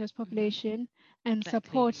the indigenous Hmm. population and Exactly.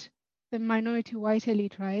 support the minority white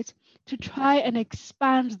elite, right? To try and Exactly.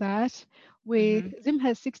 expand that with Hmm. Zim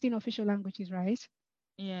has 16 official languages, right?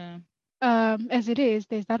 Yeah. As it is,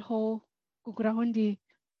 there's that whole Gugurahundi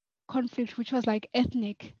conflict, which was like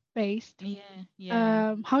ethnic based. Yeah. Yeah.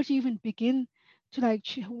 How do you even begin to like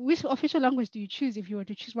which official language do you choose if you were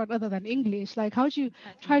to choose one other than English? Like, how do you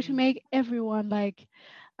try to Exactly. make everyone like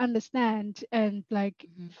understand and like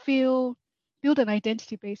Hmm. feel build an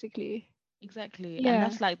identity basically? Exactly. And Yeah,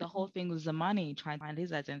 that's like the whole thing with Zamani trying to find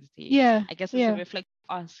his identity. yeah, I guess it's a yeah, reflection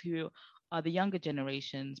of us who are the younger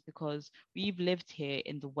generations because we've lived here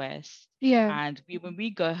in the West yeah, and when we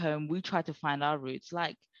go home, we try to find our roots.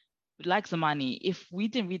 Like Zamani, if we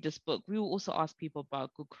didn't read this book, we will also ask people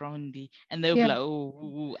about Gukrondi and they'll be yeah. like,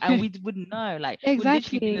 oh, and we wouldn't know. Like, we'd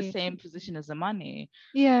literally be in the Exactly. same position as Zamani.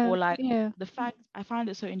 Yeah, Or like yeah, the fact I find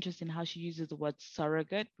it so interesting how she uses the word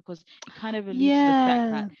surrogate because it kind of alludes to the fact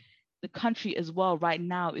that yeah, the country as well right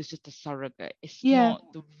now is just a surrogate. It's yeah. not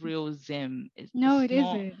the real Zim. No, It's it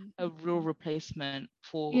not isn't. a real replacement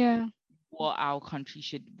for Yeah, what the country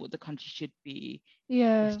should be.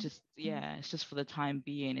 It's yeah, just, yeah, it's just for the time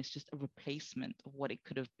being. It's just a replacement of what it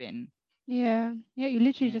could have been. yeah, yeah. You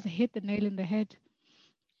literally Yeah. just hit the nail in the head.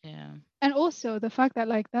 Yeah. And also the fact that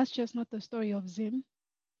like that's just not the story of Zim.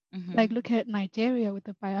 Mm-hmm. Like look at Nigeria with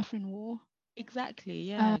the Biafran War. Exactly.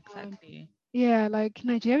 Yeah, Um, exactly. yeah, like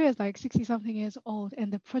Nigeria is like 60 something years old,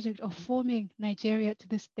 and the project of Mm-hmm. forming Nigeria to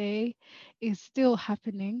this day is still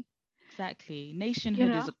happening. Exactly. You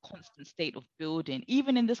Nationhood is know? a constant state of building.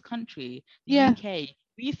 Even in this country, the Yeah, UK,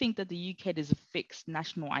 we think that the UK is a fixed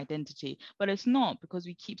national identity, but it's not because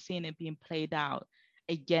we keep seeing it being played out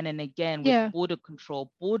again and again with yeah, border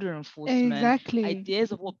control, border enforcement, exactly.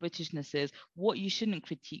 ideas of what Britishness is, what you shouldn't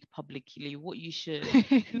critique publicly, what you should,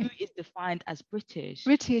 who is defined as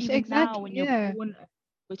British. British, Even now, exactly. when you're Yeah, born a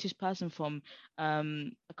British person from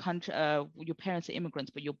a country, your parents are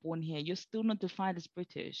immigrants, but you're born here, you're still not defined as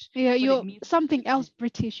British. yeah. What it You're means something British else is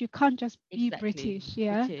British. You can't just be exactly British.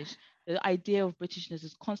 Yeah, British. The idea of Britishness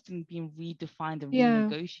is constantly being redefined and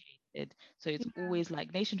yeah, renegotiated. So it's yeah, always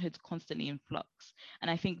like nationhood's constantly in flux. And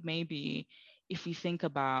I think maybe if we think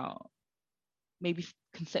about maybe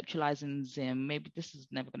conceptualizing Zim, maybe this is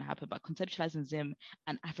never going to happen, but conceptualizing Zim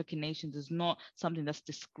and African nations is not something that's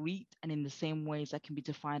discrete and in the same ways that can be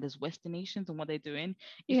defined as Western nations and what they're doing.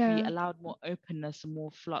 If we yeah, allowed more openness and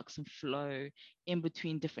more flux and flow in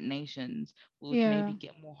between different nations, we would yeah, maybe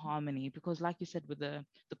get more harmony. Because like you said with the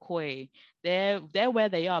Khoi, they're where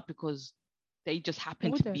they are because They just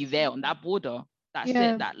happened to be borders. there on that border. That's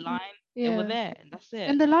it. Yeah, That line, they were yeah. there, and that's it.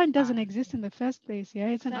 And the line doesn't And exist in the first place, yeah?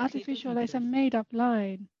 It's an exactly, it doesn't artificial, it's a exist. made up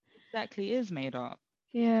line. Exactly, it is made up.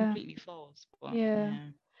 Yeah, Completely false. But yeah. yeah.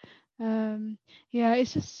 Um, yeah,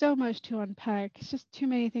 it's just so much to unpack. It's just too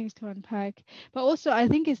many things to unpack. But also, I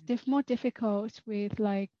think it's more difficult with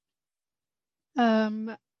like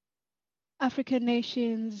um, African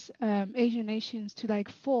nations, Asian nations to like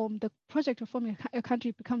form the project of forming a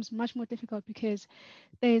country becomes much more difficult because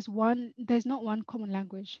there's not one common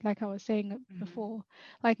language, like I was saying Hmm. before.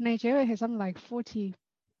 Like Nigeria has something like 40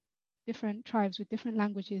 different tribes with different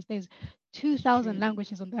languages. There's It's 2,000 true.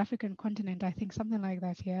 languages on the African continent, I think, something like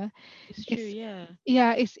that. Yeah, It's true. it's Yeah.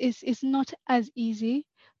 yeah, it's not as easy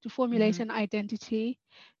to formulate Hmm. an identity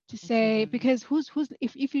to It say isn't. because who's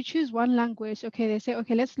if you choose one language, okay, they say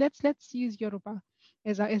okay, let's use Yoruba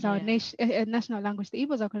as our Yeah. nation national language. The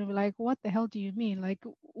Igbos are going to be like, what the hell do you mean? Like,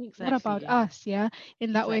 what about Exactly. us? Yeah,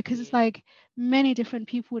 in that way, because it's Exactly. like many different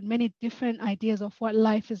people with many different ideas of what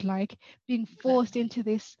life is like being forced Exactly. into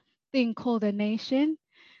this thing called a nation.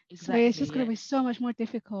 So it's Exactly. just going Yeah. to be so much more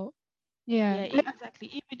difficult. Yeah, Yeah,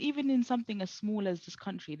 exactly. Even in something as small as this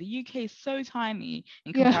country, the UK is so tiny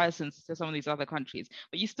in yeah, comparison to some of these other countries.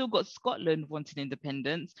 But you still got Scotland wanting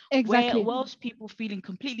independence, where exactly. Welsh people feeling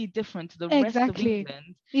completely different to the rest of Exactly.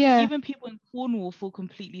 England. Yeah, Even people in Cornwall feel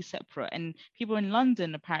completely separate, and people in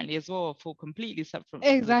London apparently as well feel completely separate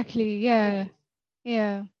from the exactly. Yeah, others.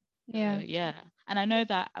 yeah, yeah, Yeah, and I know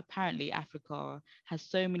that apparently Africa has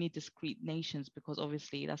so many discrete nations because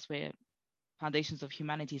obviously that's where foundations of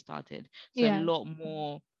humanity started. So a yeah, lot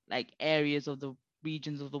more like areas of the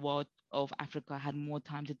regions of the world of Africa had more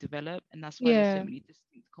time to develop, and that's why there's so yeah, many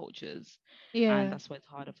distinct cultures, and yeah, that's why it's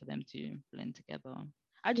harder for them to blend together.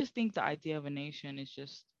 I just think the idea of a nation is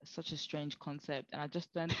just such a strange concept, and I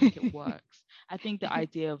just don't think it yeah. works. I think the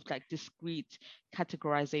idea of like discrete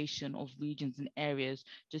categorization of regions and areas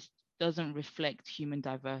just doesn't reflect human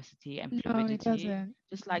diversity and No, it fluidity. doesn't.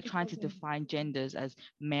 Just like It trying to doesn't. define genders as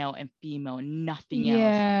male and female, nothing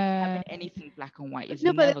else. Yeah. Having anything black and white is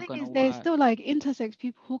No, but the never thing gonna is, there's work. still like intersex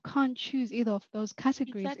people who can't choose either of those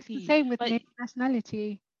categories. It's the Exactly. same with But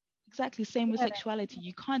nationality. exactly same with Yeah. sexuality.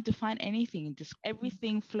 You can't define anything. Just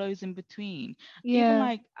everything flows in between. Even Yeah.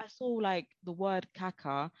 like I saw like the word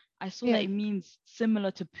caca, I saw that Yeah. it means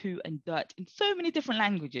similar to poo and dirt in so many different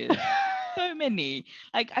languages. So many.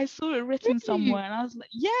 Like I saw it written Really? somewhere and I was like,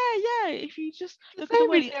 yeah, yeah. If you just The look at the same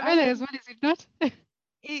word, with it Yamele either as well, is it not?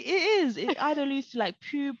 it is. It either alludes to like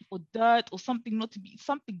poop or dirt or something not to be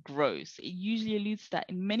something gross. It usually alludes to that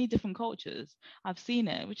in many different cultures. I've seen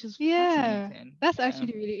it, which is Yeah. fascinating. That's Yeah,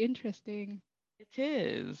 actually really interesting. it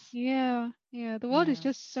is. Yeah. Yeah. The world is Yeah,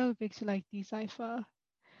 just so big to like decipher.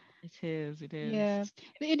 it is. It is. Yeah. It's too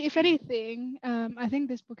If interesting. anything, I think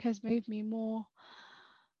this book has made me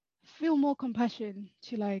feel more compassion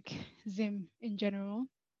to like Zim in general.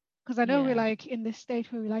 Because I know we're Yeah. like in this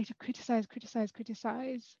state where we like to criticize, criticize,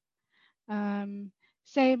 criticize. Um,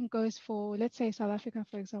 Same goes for, let's say, South Africa,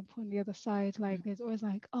 for example, on the other side. Like, Mm. there's always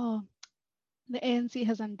like, oh, the ANC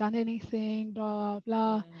hasn't done anything, blah, blah,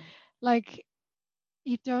 blah. Yeah. Like,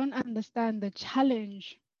 you don't understand the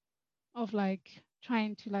challenge of like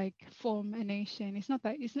trying to like form a nation. It's not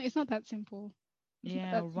that simple. It's not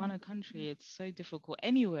Yeah, that run a simple. country. It's so difficult.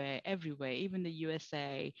 Anywhere, everywhere, even the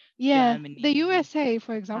USA, Yeah, the Germany, USA,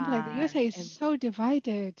 for example, like the Japan, USA is so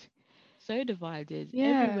divided. so divided. Yeah,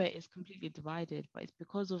 Everywhere is completely divided, but it's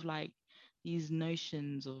because of like these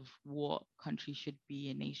notions of what country should be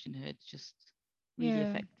and nationhood just really yeah.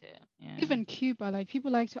 affect it. Yeah. Even Cuba, like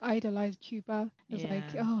people like to idolize Cuba as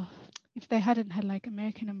like, Yeah. oh, if they hadn't had like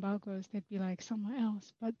American embargoes, they'd be like somewhere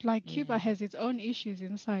else. But like Cuba Yeah. has its own issues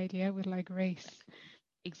inside, yeah, with like race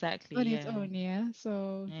Exactly. Exactly. on its Yeah. own, yeah.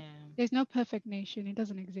 So Yeah. there's no perfect nation. It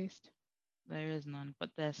doesn't exist. There is none,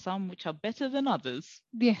 but there's some which are better than others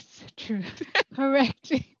Yes, true.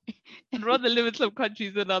 Correct. and rather live in some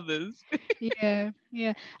countries than others. Yeah,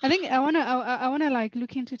 yeah. I think I wanna like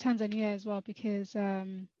look into Tanzania as well because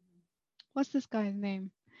what's this guy's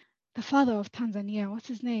name? The father of Tanzania. What's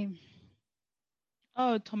his name?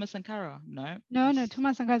 Oh, Thomas Sankara. No, No, no, that's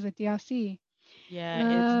Thomas Sankara is a DRC. yeah,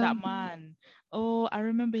 it's that Um, man. Oh, I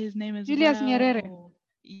remember his name as Julius Nyerere. well.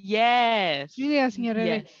 Yes. Julius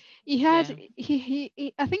Nyerere. Yes. He had Yeah.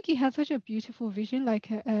 I think he had such a beautiful vision, like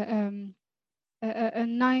a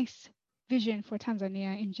nice vision for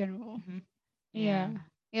Tanzania in general. Hmm. Yeah. Yeah.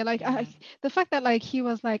 Yeah, like Yeah. the fact that like he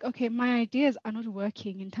was like, okay, my ideas are not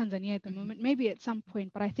working in Tanzania at the Hmm. moment. Maybe at some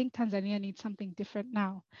point, but I think Tanzania needs something different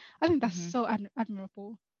now. I think that's Hmm. so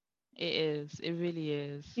admirable. It is. It really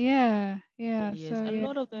is. Yeah, It yeah. really is. So A yeah,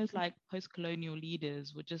 lot of those like post-colonial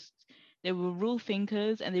leaders were just they were real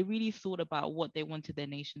thinkers, and they really thought about what they wanted their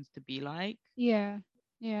nations to be like. Yeah.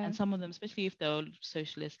 Yeah. And some of them, especially if they're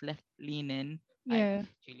socialist, left leaning, like Yeah.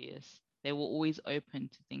 Julius, they were always open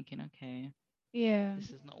to thinking, okay, Yeah.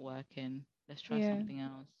 this is not working. Let's try Yeah. something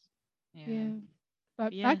else. Yeah. Yeah.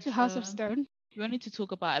 But But yeah, back to House of so Stone. we wanted to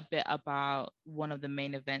talk about a bit about one of the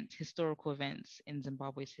main events, historical events in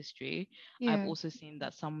Zimbabwe's history. I've Yeah. also seen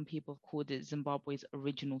that some people have called it Zimbabwe's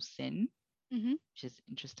original sin, Mm-hmm. which is an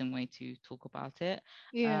interesting way to talk about it.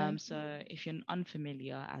 Yeah. So if you're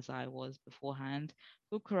unfamiliar, as I was beforehand,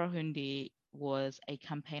 Hundi was a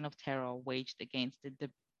campaign of terror waged against the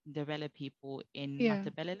Ndebele people in Yeah.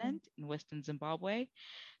 Matabeleland in western Zimbabwe.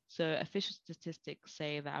 So official statistics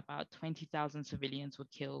say that about 20,000 civilians were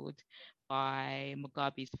killed by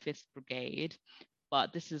Mugabe's 5th Brigade,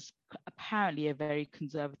 but this is apparently a very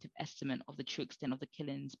conservative estimate of the true extent of the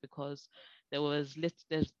killings because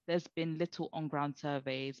there's been little on-ground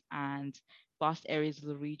surveys, and vast areas of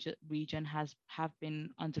the region have been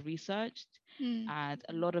under researched, Mm. and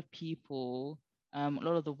a lot of people, a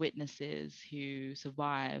lot of the witnesses who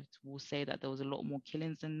survived will say that there was a lot more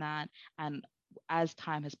killings than that. And as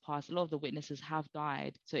time has passed, a lot of the witnesses have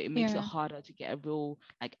died, so it makes it Yeah. harder to get a real,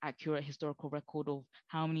 like, accurate historical record of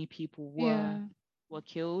how many people Yeah. were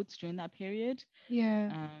killed during that period. Yeah.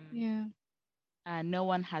 Um, Yeah. and no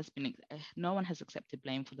one has accepted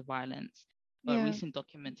blame for the violence. But Yeah. recent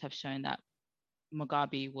documents have shown that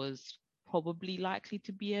Mugabe was probably likely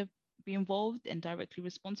to be involved and directly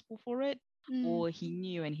responsible for it, Mm. or he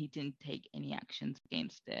knew and he didn't take any actions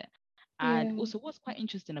against it. And Yeah. also, what's quite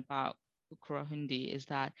interesting about Hundi is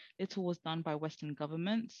that little was done by Western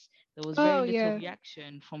governments. There was very Oh little yeah.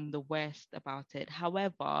 reaction from the West about it.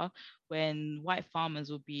 However, when white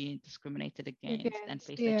farmers were being discriminated against and Against.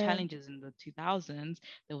 faced their Yeah. challenges in the 2000s,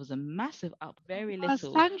 there was a massive up, very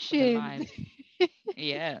little for the Sanctions. lives.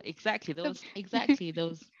 Yeah, exactly.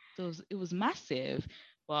 It was massive,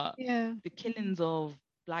 but Yeah. the killings of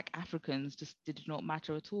Black Africans just did not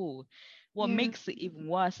matter at all. What Yeah. makes it even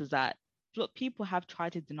worse is that people have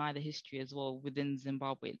tried to deny the history as well within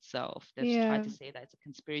Zimbabwe itself. They've tried Yeah. to say that it's a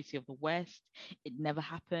conspiracy of the West. It never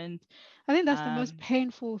happened. I think that's the most Um,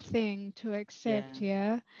 painful thing to yeah. accept,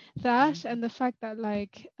 yeah. Hmm. That and the fact that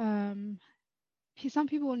like some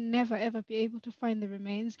people will never ever be able to find the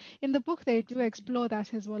remains. In the book they do Exactly. explore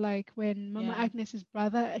that as well, like when Mama Yeah. Agnes's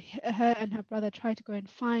brother, her and her brother tried to go and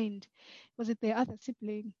find, was it their other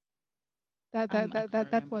sibling I can't that remember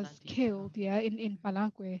that was detail. killed, yeah, in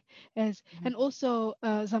Balagwe, as Hmm. and also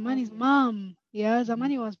Oh Zamani's yeah. mom, yeah. Hmm.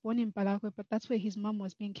 Zamani was born in Balagwe, but that's where his mom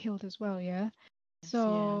was being killed as well, yeah. Yes.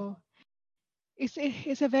 Yeah. So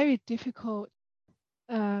it's a very difficult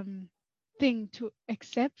um, thing to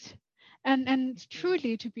accept. It And is.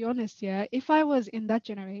 truly, to be honest, yeah, if I was in that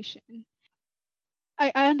generation,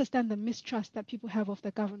 I understand the mistrust that people have of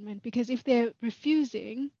the government, because if they're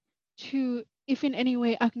refusing to, if in any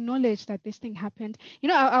way acknowledge that this thing happened,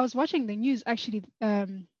 I was watching the news actually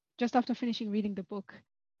just after finishing reading the book,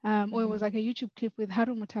 or it Hmm. was like a YouTube clip with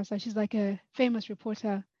Haru Mutasa. She's like a famous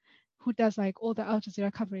reporter who does like all the Al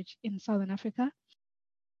Jazeera coverage in Southern Africa,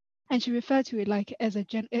 and she referred to it like as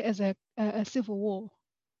a civil war.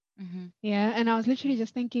 Hmm. Yeah, and I was literally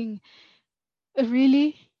just thinking,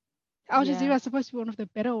 really? Al Yeah. Jazeera is supposed to be one of the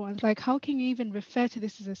better ones. Like, how can you even refer to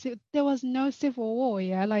this as there was no civil war,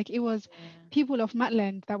 yeah? Like, it was Yeah. people of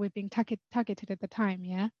Matland that were being targeted at the time,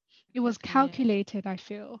 yeah? It was Exactly. Yeah. calculated, I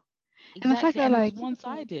feel. And the fact Exactly. that, And it was like,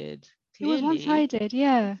 one-sided, it was clearly. one-sided,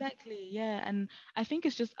 yeah. Exactly. Yeah. And I think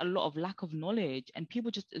it's just a lot of lack of knowledge, and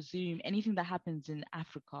people just assume anything that happens in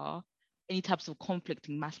Africa, any types of conflict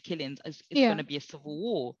and mass killings, is it's going Yeah, to be a civil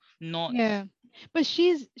war, not. yeah. But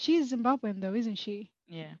she's Zimbabwean though, isn't she?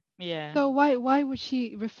 Yeah. Yeah. So why would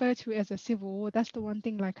she refer to it as a civil war? That's the one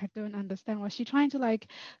thing like I don't understand. Was she trying to like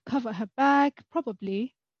cover her back?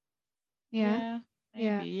 Probably. Yeah. Yeah. Maybe.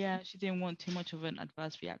 Yeah. Yeah. She didn't want too much of an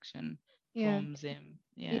adverse reaction Yeah. from Zim.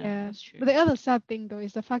 Yeah. Yeah. That's true. But the other sad thing though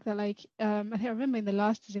is the fact that like I think I remember in the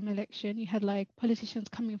last Zim election you had like politicians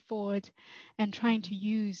coming forward and trying Hmm. to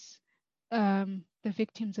use the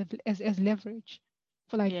victims as leverage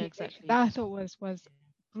for like Yeah. the election. Exactly. That I Just thought was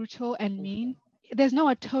brutal and awful. mean. There's no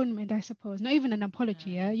atonement, I suppose. Not even an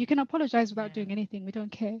apology, yeah. No. You can apologize without Yeah. doing anything. We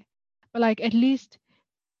don't care. But like at least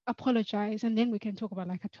apologize and then we can talk about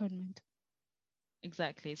like atonement.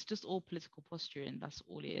 Exactly. It's just all political posturing. That's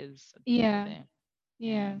all it is at the end of the Yeah. day.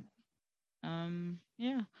 Yeah. Yeah.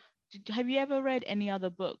 Yeah. Have you ever read any other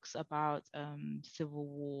books about civil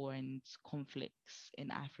war and conflicts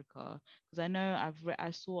in Africa? Because I know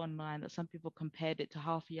I saw online that some people compared it to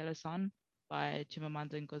Half a Yellow Sun by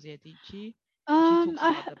Chimamanda Ngozi Adichie, and she talks I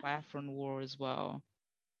about the Biafran War as well.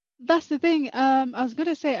 That's the thing. I was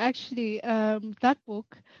gonna say actually, that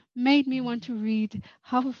book made me want Hmm. to read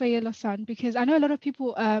Half of a Yellow Sun because I know a lot of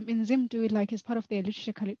people in Zim do it like as part of their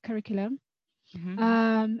literature curriculum. Hmm.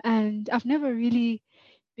 And I've never really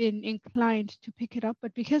been inclined to pick it up,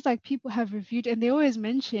 but because like people have reviewed and they always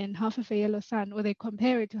mention Half of a Yellow Sun or they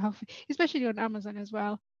compare it to half, especially on Amazon as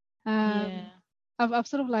well. Um, Yeah, I've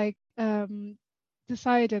sort of like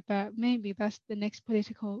decided that maybe that's the next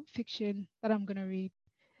political fiction that I'm gonna read.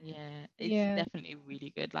 yeah, it's Yeah. definitely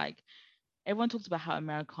really good. Like everyone talks about how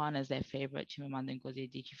Americana is their favorite Chimamanda Ngozi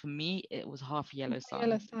Adichie. For me, it was Half Yellow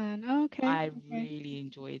Yellow Sun. Sun. Oh, okay. I Okay. really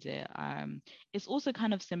enjoyed it. It's also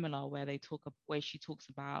kind of similar where where she talks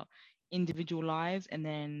about individual lives and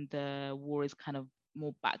then the war is kind of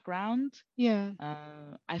more background. Yeah.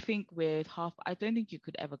 I think with half, I don't think you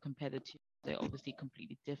could ever compare the two. They're obviously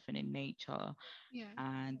completely different in nature Yeah.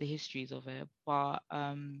 and the histories of it, but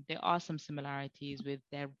there are some similarities with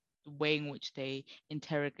the way in which they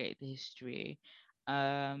interrogate the history.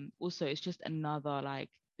 Also, it's just another like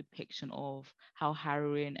depiction of how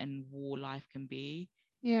harrowing and war life can be.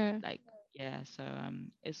 Yeah. Like, yeah, so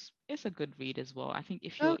it's a good read as well. I think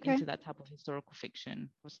if you're Okay. into that type of historical fiction,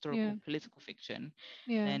 Yeah. historical political fiction,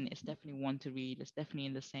 Yeah. then it's definitely one to read. It's definitely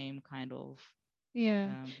in the same kind of Yeah.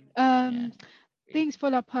 um yeah. Um, Read. Things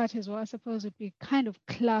Fall Apart as well, I suppose would be kind of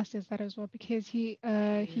classed as that as well because he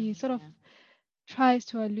sort of Yeah, tries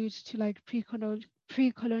to allude to like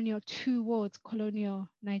pre-colonial towards colonial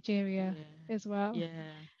Nigeria yeah, as well.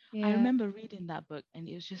 yeah. I Yeah. remember reading that book and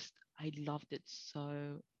it was just I loved it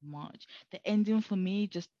so much. The ending for me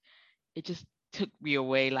just took me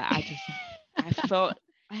away. Like I felt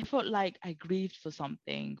I felt like I grieved for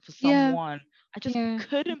something, for Yeah. someone. I just Yeah.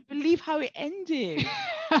 couldn't believe how it ended.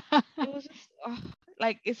 It was just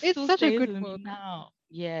like it It's still such a stays good with me book. now.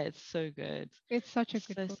 Yeah, it's so good. It's such a It's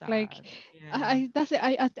good so book. Like, sad. Yeah. that's it.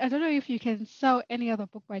 I don't know if you can sell any other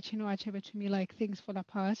book by Chinua Achebe to me, like Things Fall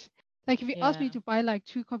Apart. Like, if you asked me Yeah. to buy like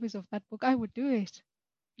two copies of that book, I would do it.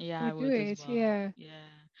 Yeah, I I would do would as it. well. Yeah. Yeah.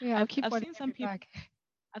 Yeah. I'll I've keep I've one in seen some every people bag.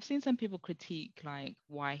 I've seen some people critique like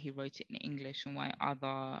why he wrote it in English and why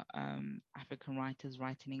other African writers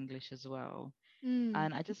write in English as well. Mm.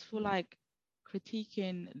 And I just feel like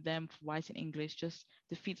critiquing them for writing English just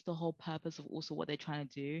defeats the whole purpose of also what they're trying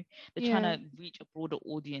to do. They're trying Yeah. to reach a broader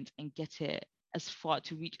audience and get it as far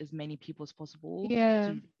to reach as many people as possible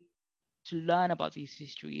Yeah. to learn about these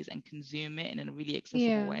histories and consume it in a really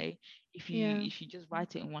accessible Yeah. way. If you Yeah. if you just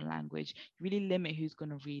write it in one language, you really limit who's going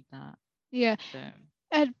to read that. Yeah. So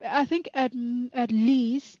I think at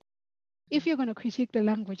least if mhm. you're going to critique the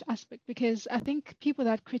language aspect, because I think people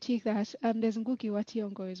that critique that, there's Ngugi wa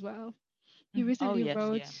Thiong'o as well. He Mhm. Oh recently yes,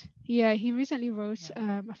 wrote, yeah, yeah, he recently wrote, yeah.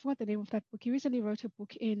 I forgot the name of that book. He recently wrote a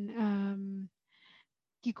book in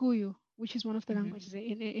Kikuyu, which is one of the Hmm. languages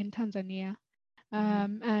in Tanzania. Hmm.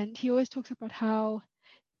 And he always talks about how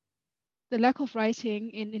the lack of writing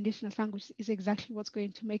in indigenous languages is exactly what's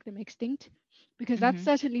going to make them extinct. Because that's Hmm.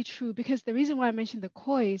 certainly true. Because the reason why I mentioned the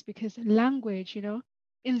Khoi is because language,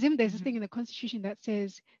 in Zim, there's this Hmm. thing in the constitution that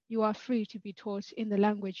says you are free to be taught in the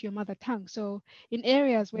language, your mother tongue. So in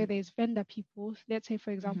areas where there's Venda people, let's say,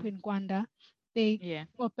 for Hmm. example, in Gwanda, they Yeah.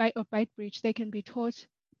 or Bridge, they can be taught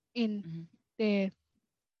in Hmm. their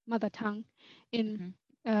mother tongue. In Hmm.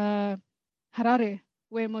 uh, Harare,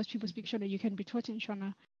 where most people speak Shona, you can be taught in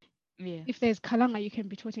Shona. If Yes. there's Kalanga, you can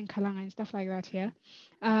be taught in Kalanga and stuff like that. Yeah,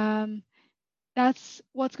 Hmm. um, that's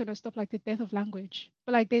what's going to stop like the death of language.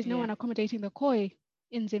 But like, there's no Yeah. one accommodating the Khoi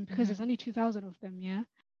in Zim because Hmm. there's only 2,000 of them. Yeah,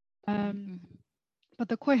 Hmm. um, Hmm. but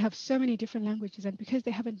the Khoi have so many different languages, and because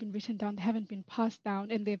they haven't been written down, they haven't been passed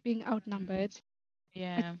down, and they're being Hmm. outnumbered.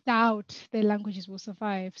 I Yeah. doubt their languages will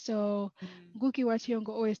survive. So Mm. Ngugi wa Thiong'o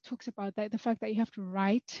always talks about that, the fact that you have to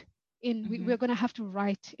write Hmm. we're going to have to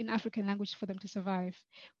write in African language for them to survive,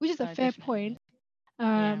 which is a fair Definitely. point.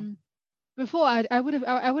 Yeah. Um, Before I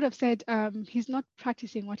would have said he's not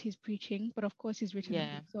practicing what he's preaching, but of course he's written the Yeah.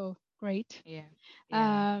 book, so great. Yeah.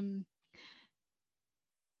 Yeah. Um,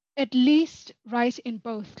 at least write in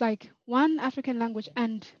both, like one African language Yeah.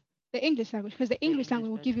 and the English language, because the The English English language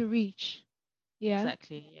will give you version. reach. Yeah.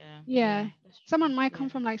 Exactly. Yeah. Yeah. Yeah. That's true. Someone might come Yeah.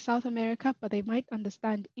 from like South America, but they might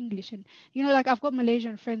understand English. And, like I've got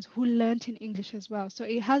Malaysian friends who learnt in English as well. So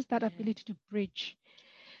it has that Yeah. ability to bridge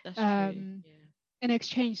That's true. um, Yeah. and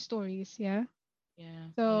exchange stories. Yeah. Yeah.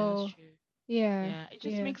 Yeah. That's So, true. yeah. Yeah, it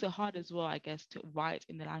just Yeah. makes it hard as well, I guess, to write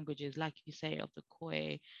in the languages, like you say, of the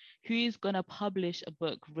Khoi. Who is going to publish a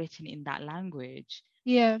book written in that language?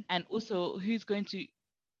 Yeah. And also, who's going to,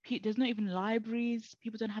 there's not even libraries,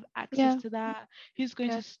 people don't have access Yeah. to that. Who's going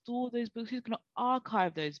Yeah. to store those books? Who's going to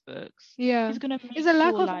archive those books? Yeah. Who's going to It's make a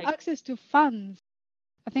lack sure, of like, access to funds.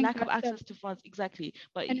 I think lack of that's access to funds, exactly.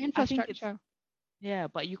 But an I think it's, infrastructure. yeah,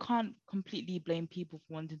 but you can't completely blame people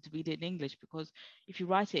for wanting to read it in English, because if you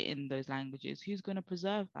write it in those languages, who's going to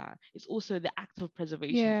preserve that? It's also the act of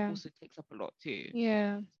preservation Yeah, also takes up a lot too.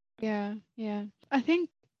 yeah, yeah. I think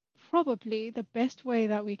probably the best way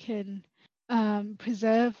that we can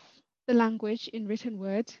preserve the language in written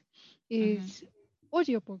word Hmm. is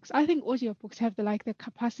audiobooks. I think audiobooks have the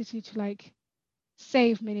capacity to like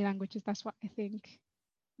save many languages. That's what I think.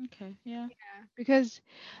 Okay, yeah. Yeah, because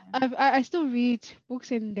Yeah. I still read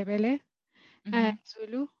books in Ndebele and Hmm.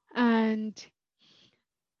 Zulu, and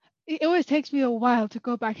it always takes me a while to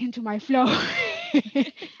go back into my flow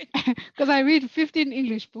because I read 15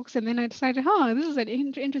 English books and then I decided, oh, this is an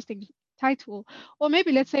interesting title. Or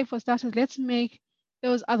maybe let's say for starters, let's make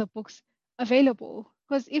those other books available.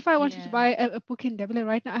 Because if I wanted to Yeah. buy a book in Dublin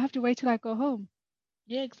right now, I have to wait till I go home.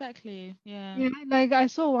 Yeah, exactly. Yeah. Yeah, like I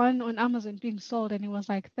saw one on Amazon being sold and it was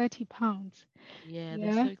like £30. Yeah,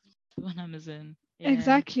 they're Yeah, so expensive on Amazon.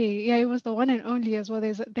 Yeah. exactly. Yeah, it was the one and only as well.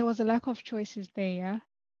 There was a lack of choices there. Yeah.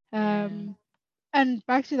 Yeah. Um, And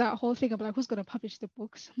back to that whole thing of like who's gonna publish the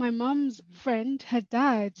books. My mom's Mhm. friend, her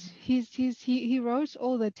dad, Mhm. he wrote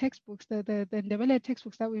all the textbooks, the Ndebele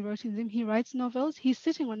textbooks that we wrote in them. He writes novels. He's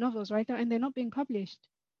sitting on novels right now, and they're not being published.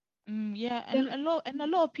 Yeah, They're and not, a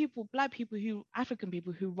lot of people, black people who African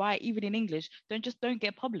people who write even in English don't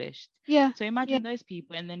get published. yeah, So yeah, imagine those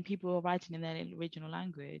people, and then people are writing in their original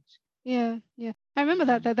language. yeah. I remember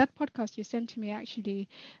Yeah. that podcast you sent to me actually.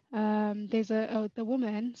 There's the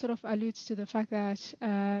woman sort of alludes to the fact that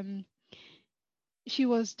she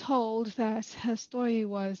was told that her story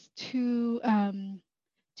was too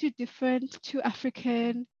different, too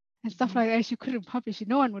African, and stuff Hmm. like that. She couldn't publish it.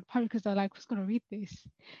 No one would publish because they're like, who's going to read this?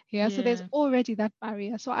 Yeah. So there's Yeah. already that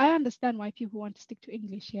barrier. So I understand why people want to stick to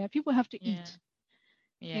English. Yeah. People have to Yeah. eat.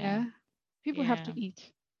 Yeah. Yeah. People have Yeah. to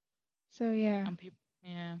eat. So yeah. And people.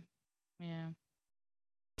 Yeah. Yeah.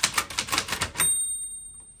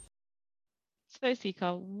 So,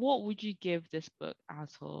 Sika, what would you give this book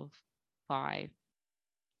out of 5?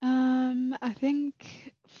 I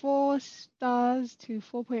think 4 stars to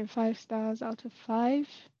 4.5 stars out of 5.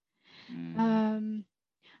 Mm. Um,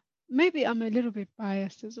 maybe I'm a little bit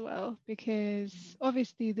biased as well because Mhm.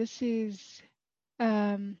 obviously this is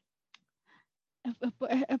um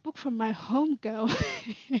a book from my home girl.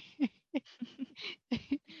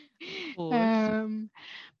 Of course. um,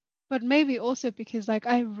 but maybe also because like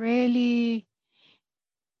I rarely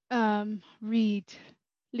read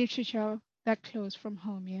literature that close from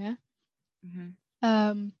home, yeah. Hmm.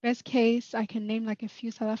 Best case, I can name like a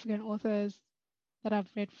few South African authors that I've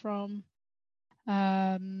read from.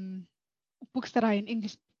 Um, books that are in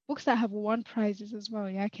English, books that have won prizes as well.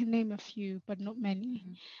 Yeah, I can name a few, but not many.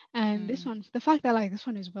 Hmm. And this Mm. one, the fact that like this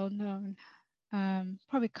one is well known,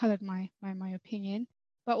 probably colored my opinion.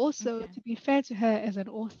 But also, Okay. to be fair to her as an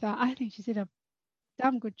author, I think she did a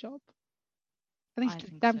damn good job. I think she I did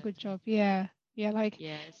a think damn so good too. job. Yeah, yeah, like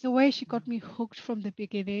Yes. the way she got Mhm. me hooked from the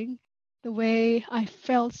beginning, the way I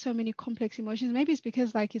felt so many complex emotions. Maybe it's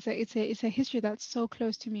because like it's a history that's so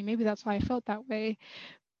close to me. Maybe that's why I felt that way.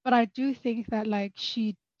 But I do think that like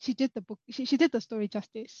she did the book, she did the story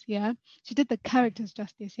justice. Yeah, she did the characters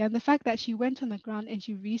justice. Yeah, and the fact that she went on the ground and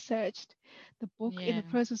she researched the book in Yeah. the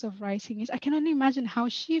process of writing it, I can only imagine how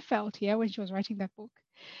she felt. Yeah, when she was writing that book.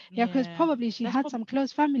 Yeah, because Yeah. probably she That's had probably, some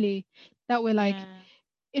close family that were like yeah.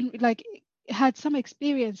 in like had some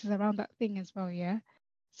experiences around that thing as well. Yeah,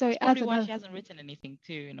 so That's it adds probably why another. she hasn't written anything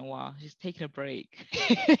too in a while. She's taking a break.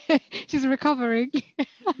 She's recovering.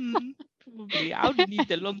 Probably. I would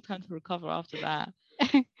need a long time to recover after that.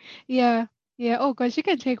 Yeah, yeah. Oh God, she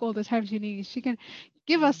can take all the time she needs. She can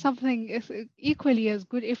give us Mm. something equally as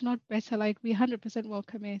good, if not better. Like we 100%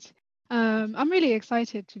 welcome it. I'm Exactly. really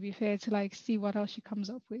excited to be fair to like see what else she comes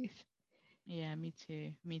up with. Yeah, me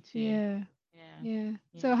too. Me too. Yeah, Yeah. yeah.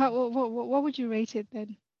 So Yeah. how what would you rate it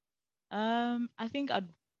then? I think I'd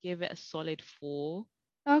give it a solid 4.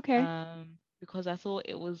 Okay. Because I thought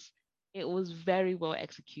it was very well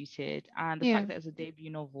executed, and the Yeah, fact that it's a debut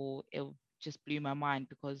novel, it just blew my mind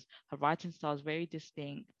because her writing style is very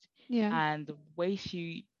distinct, yeah, and the way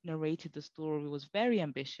she narrated the story was very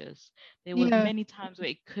ambitious. There was yeah, many times where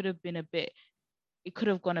it could have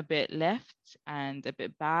gone a bit left and a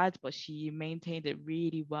bit bad, but she maintained it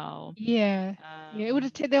really well. yeah, yeah. It would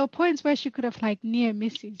have. Um, There were points where she could have like near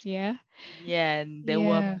misses. Yeah, yeah, and there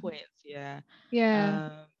were yeah, points, yeah. yeah,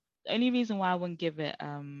 Um, the only reason why I wouldn't give it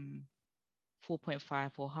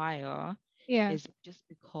 4.5 or higher yeah. is just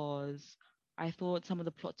because I thought some of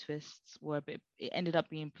the plot twists were a bit. It ended up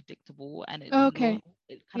being predictable, and Okay.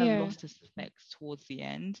 it kind of Yeah. lost its effects towards the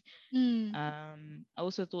end. Mm. I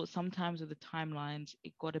also thought sometimes with the timelines,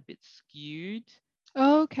 it got a bit skewed.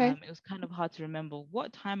 Okay. It was kind of hard to remember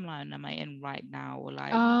what timeline am I in right now, or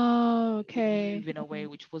like Oh, it would okay. move in a way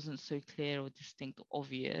which wasn't so clear or distinct or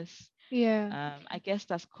obvious. Yeah. I guess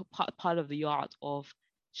that's part of the art of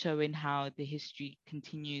showing how the history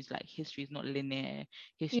continues. Like history is not linear.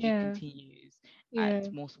 History Yeah. continues at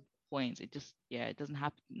Yeah. multiple points. It just it doesn't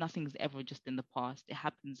happen. Nothing's ever just in the past. It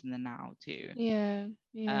happens in the now too, Yeah.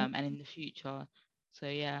 Yeah. and in the future. So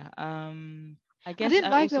yeah, I I guess didn't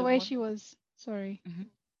I like the also way want. she was. Sorry.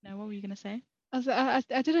 No, what were you gonna say?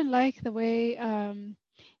 I didn't like the way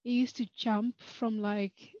it used to jump from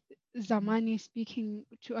like Hmm. Zamani speaking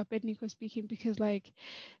to Abednego speaking because like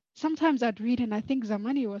sometimes I'd read and I think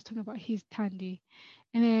Zamani was talking about his Tandy.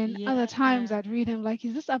 And then other times Yeah, I'd read and like,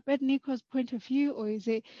 is this Abednego's point of view or is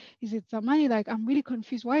it Zamani? Like I'm really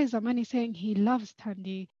confused. Why is Zamani saying he loves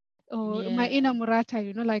Tandy? Or my yeah, inner Murata,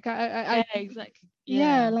 like yeah, exactly.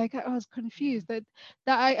 yeah, Yeah, like I was yeah. confused. That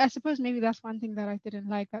I suppose maybe that's one thing that I didn't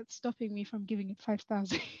like. That's stopping me from giving it 5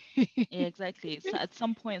 stars. Yeah, exactly. So at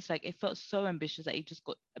some points, like it felt so ambitious that it just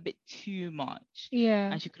got a bit too much,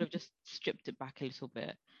 Yeah, and she could have just stripped it back a little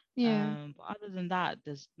bit. yeah, But other than that,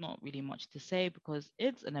 there's not really much to say because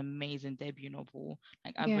it's an amazing debut novel.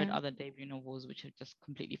 Like I've read yeah, other debut novels which are just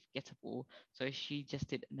completely forgettable, so she just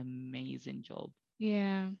did an amazing job.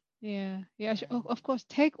 yeah, yeah, yeah. Yeah, Of course,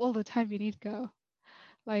 take all the time you need, girl.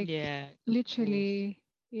 Like yeah, of course. literally,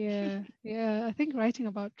 yeah, yeah. I think writing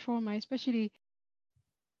about trauma, especially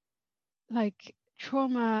like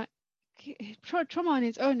trauma on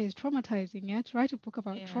its own is traumatizing. Yeah, to write a book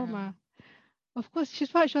about Yeah. trauma. Of course, she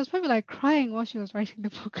was probably like crying while she was writing the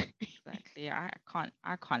book. Exactly. I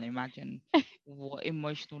can't imagine what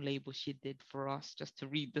emotional labor she did for us just to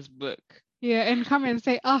read this book. Yeah, and come and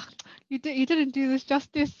say, "Ah, you didn't do this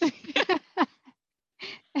justice."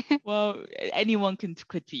 Well, anyone can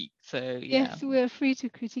critique, so yeah. Yes, we're free to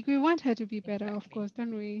critique. We want her to be better, of Exactly. course,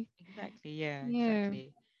 don't we? Exactly. Yeah, Yeah.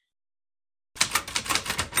 exactly.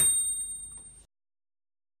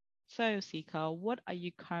 So, Sika, what are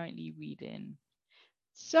you currently reading?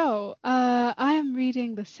 So, I am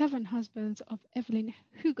reading The Seven Husbands of Evelyn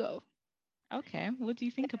Hugo. Okay, what do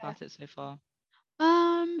you think about it so far?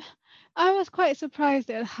 Um, I was quite surprised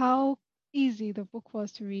at how easy the book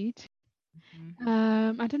was to read. Hmm.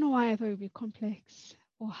 I don't know why I thought it would be complex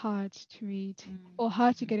or hard to read or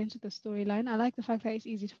hard to Mm-hmm. get into the storyline. I like the fact that it's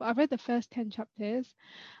easy to. I've read the first 10 chapters.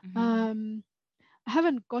 Hmm. Um, I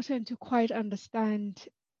haven't gotten to quite understand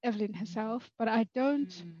Evelyn Hmm. herself, but I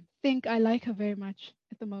don't Mm. think I like her very much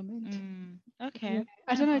at the moment. Mm. Yeah. Okay,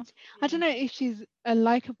 I fair don't know. enough. I don't Yeah. know if she's a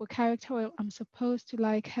likable character or I'm supposed to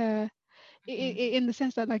like her Hmm. in the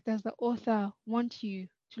sense that like does the author want you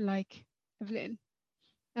to like Evelyn?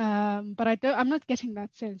 But I'm not getting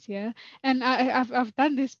that sense, yeah. And I've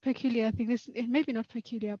done this peculiar thing, this maybe not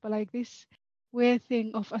peculiar, but like this weird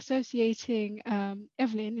thing of associating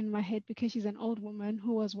Evelyn in my head because she's an old woman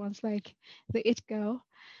who was once like the it girl,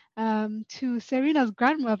 to Serena's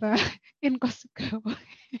grandmother in Gossip Girl.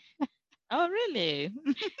 Oh, really?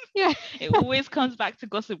 Yeah. It always comes back to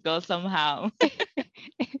Gossip Girl somehow.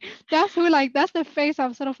 That's the face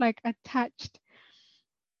I've sort of like attached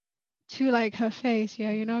to like her face,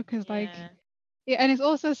 yeah, because like Yeah, yeah, and it's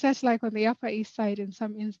also set like on the Upper East Side in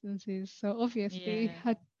some instances. So obviously yeah,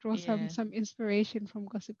 had draw yeah, some inspiration from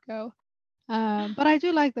Gossip Girl. But I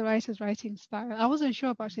do like the writer's writing style. I wasn't sure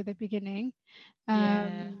about it at the beginning.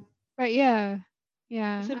 yeah. But yeah,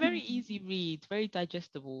 yeah, It's a very easy read, very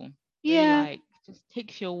digestible, very yeah, like just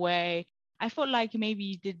takes you away. I felt like maybe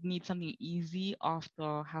you did need something easy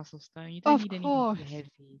after House of Stone. You don't of need anything too course.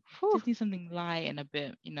 heavy. Whew. Just need something light and a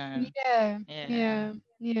bit, Yeah, Yeah,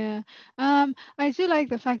 yeah, yeah. I do like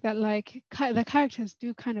the fact that like the characters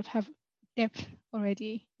do kind of have depth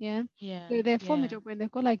already. Yeah, yeah, they're yeah. formidable and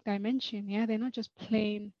they've got like dimension. Yeah, they're not just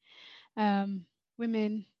plain um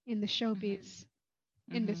women in the Mhm, showbiz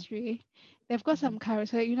mhm, industry. They've got mhm. some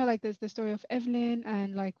character. Like there's the story of Evelyn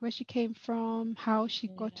and like where she came from, how she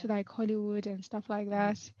got to Yeah. like Hollywood and stuff like Mhm,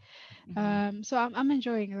 that. mhm. So I'm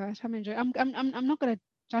enjoying that. I'm enjoying. I'm not gonna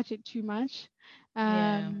judge it too much.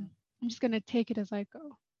 Yeah. I'm just gonna take it as I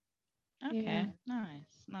go. Yeah, Okay.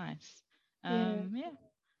 Nice. Nice. yeah. Yeah.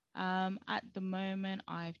 At the moment,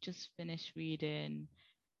 I've just finished reading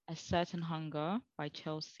A Certain Hunger by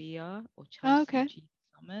Chelsea Okay, G.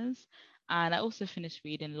 Summers. And I also finished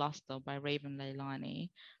reading Luster by Raven Leilani,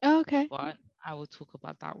 okay. but I will talk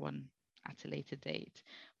about that one at a later date.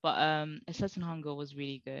 But A Certain Hunger was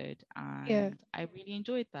really good Yeah, and I really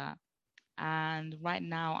enjoyed that. And right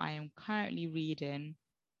now, I am currently reading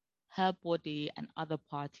Her Body and Other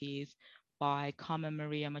Parties by Carmen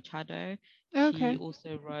Maria Machado. She Okay.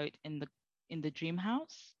 also wrote in the Dream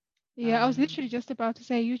House. Yeah, I was Um, literally just about to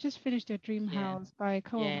say you just finished your Dream yeah, House by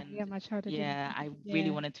yeah, Como and Maria Machado, didn't yeah, you? I really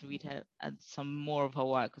Yeah. wanted to read her some more of her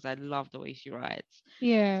work because I love the way she writes.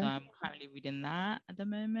 So Yeah. I'm currently reading that at the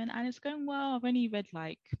moment, and it's going well. I've only read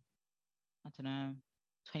like, I don't know,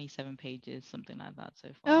 27 pages, something like that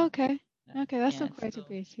so Oh, far. okay. So, Okay, that's yeah, still it's quite a still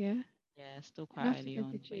bit, yeah. still I quite have to early get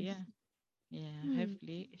the on, but gist. yeah, Hmm.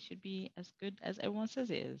 hopefully it should be as good as everyone says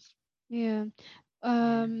it is. Yeah.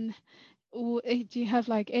 Yeah. Um, do you have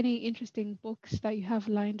like any interesting books that you have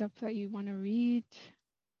lined up that you want to read?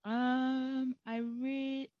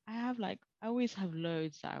 I have like, I always have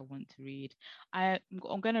loads that I want to read. I'm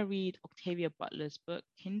gonna read Octavia Butler's book,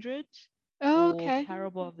 Kindred, Oh, or okay.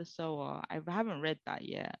 Parable of the Sower. I haven't read that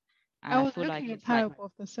yet, and I I was feel like looking at it's like, Parable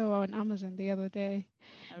of the Sower on Amazon the other day.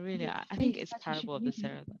 It I think says it's that you should Parable of the read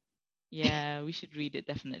it. Sower. Yeah, we should read it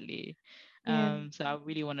definitely. Yeah. So I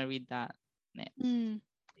really want to read that next. Mm.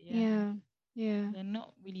 Yeah, Yeah. Yeah. there are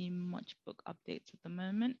not really much book updates at the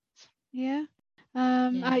moment. Yeah.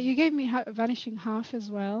 Yeah, You gave me Vanishing Half as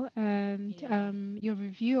well, and yeah, your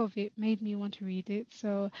review of it made me want to read it.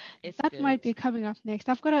 So it's that good. might be coming up next.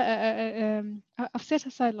 I've got I've set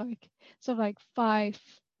aside like sort of like 5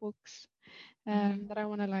 books Mm-hmm. that I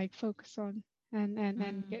want to like focus on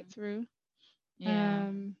and get Mm, through. yeah.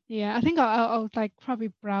 Yeah, I think I'll like probably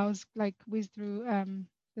browse like whiz through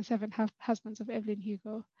the Husbands of Evelyn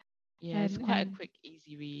Hugo Yeah, it's quite a and quick,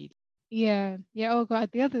 easy read. yeah, yeah. Oh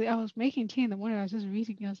God, the other day I was making tea in the morning. I was just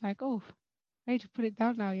reading. I was like, oh, I need to put it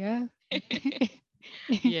down now. Yeah.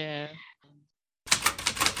 Yeah.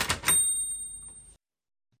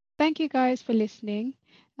 Thank you guys for listening.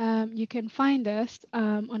 You can find us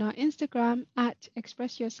on our Instagram at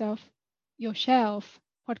Express Your Shelf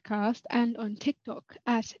Podcast and on TikTok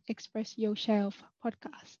at Express Your Shelf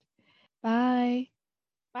Podcast. Bye.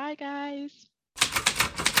 Bye, guys.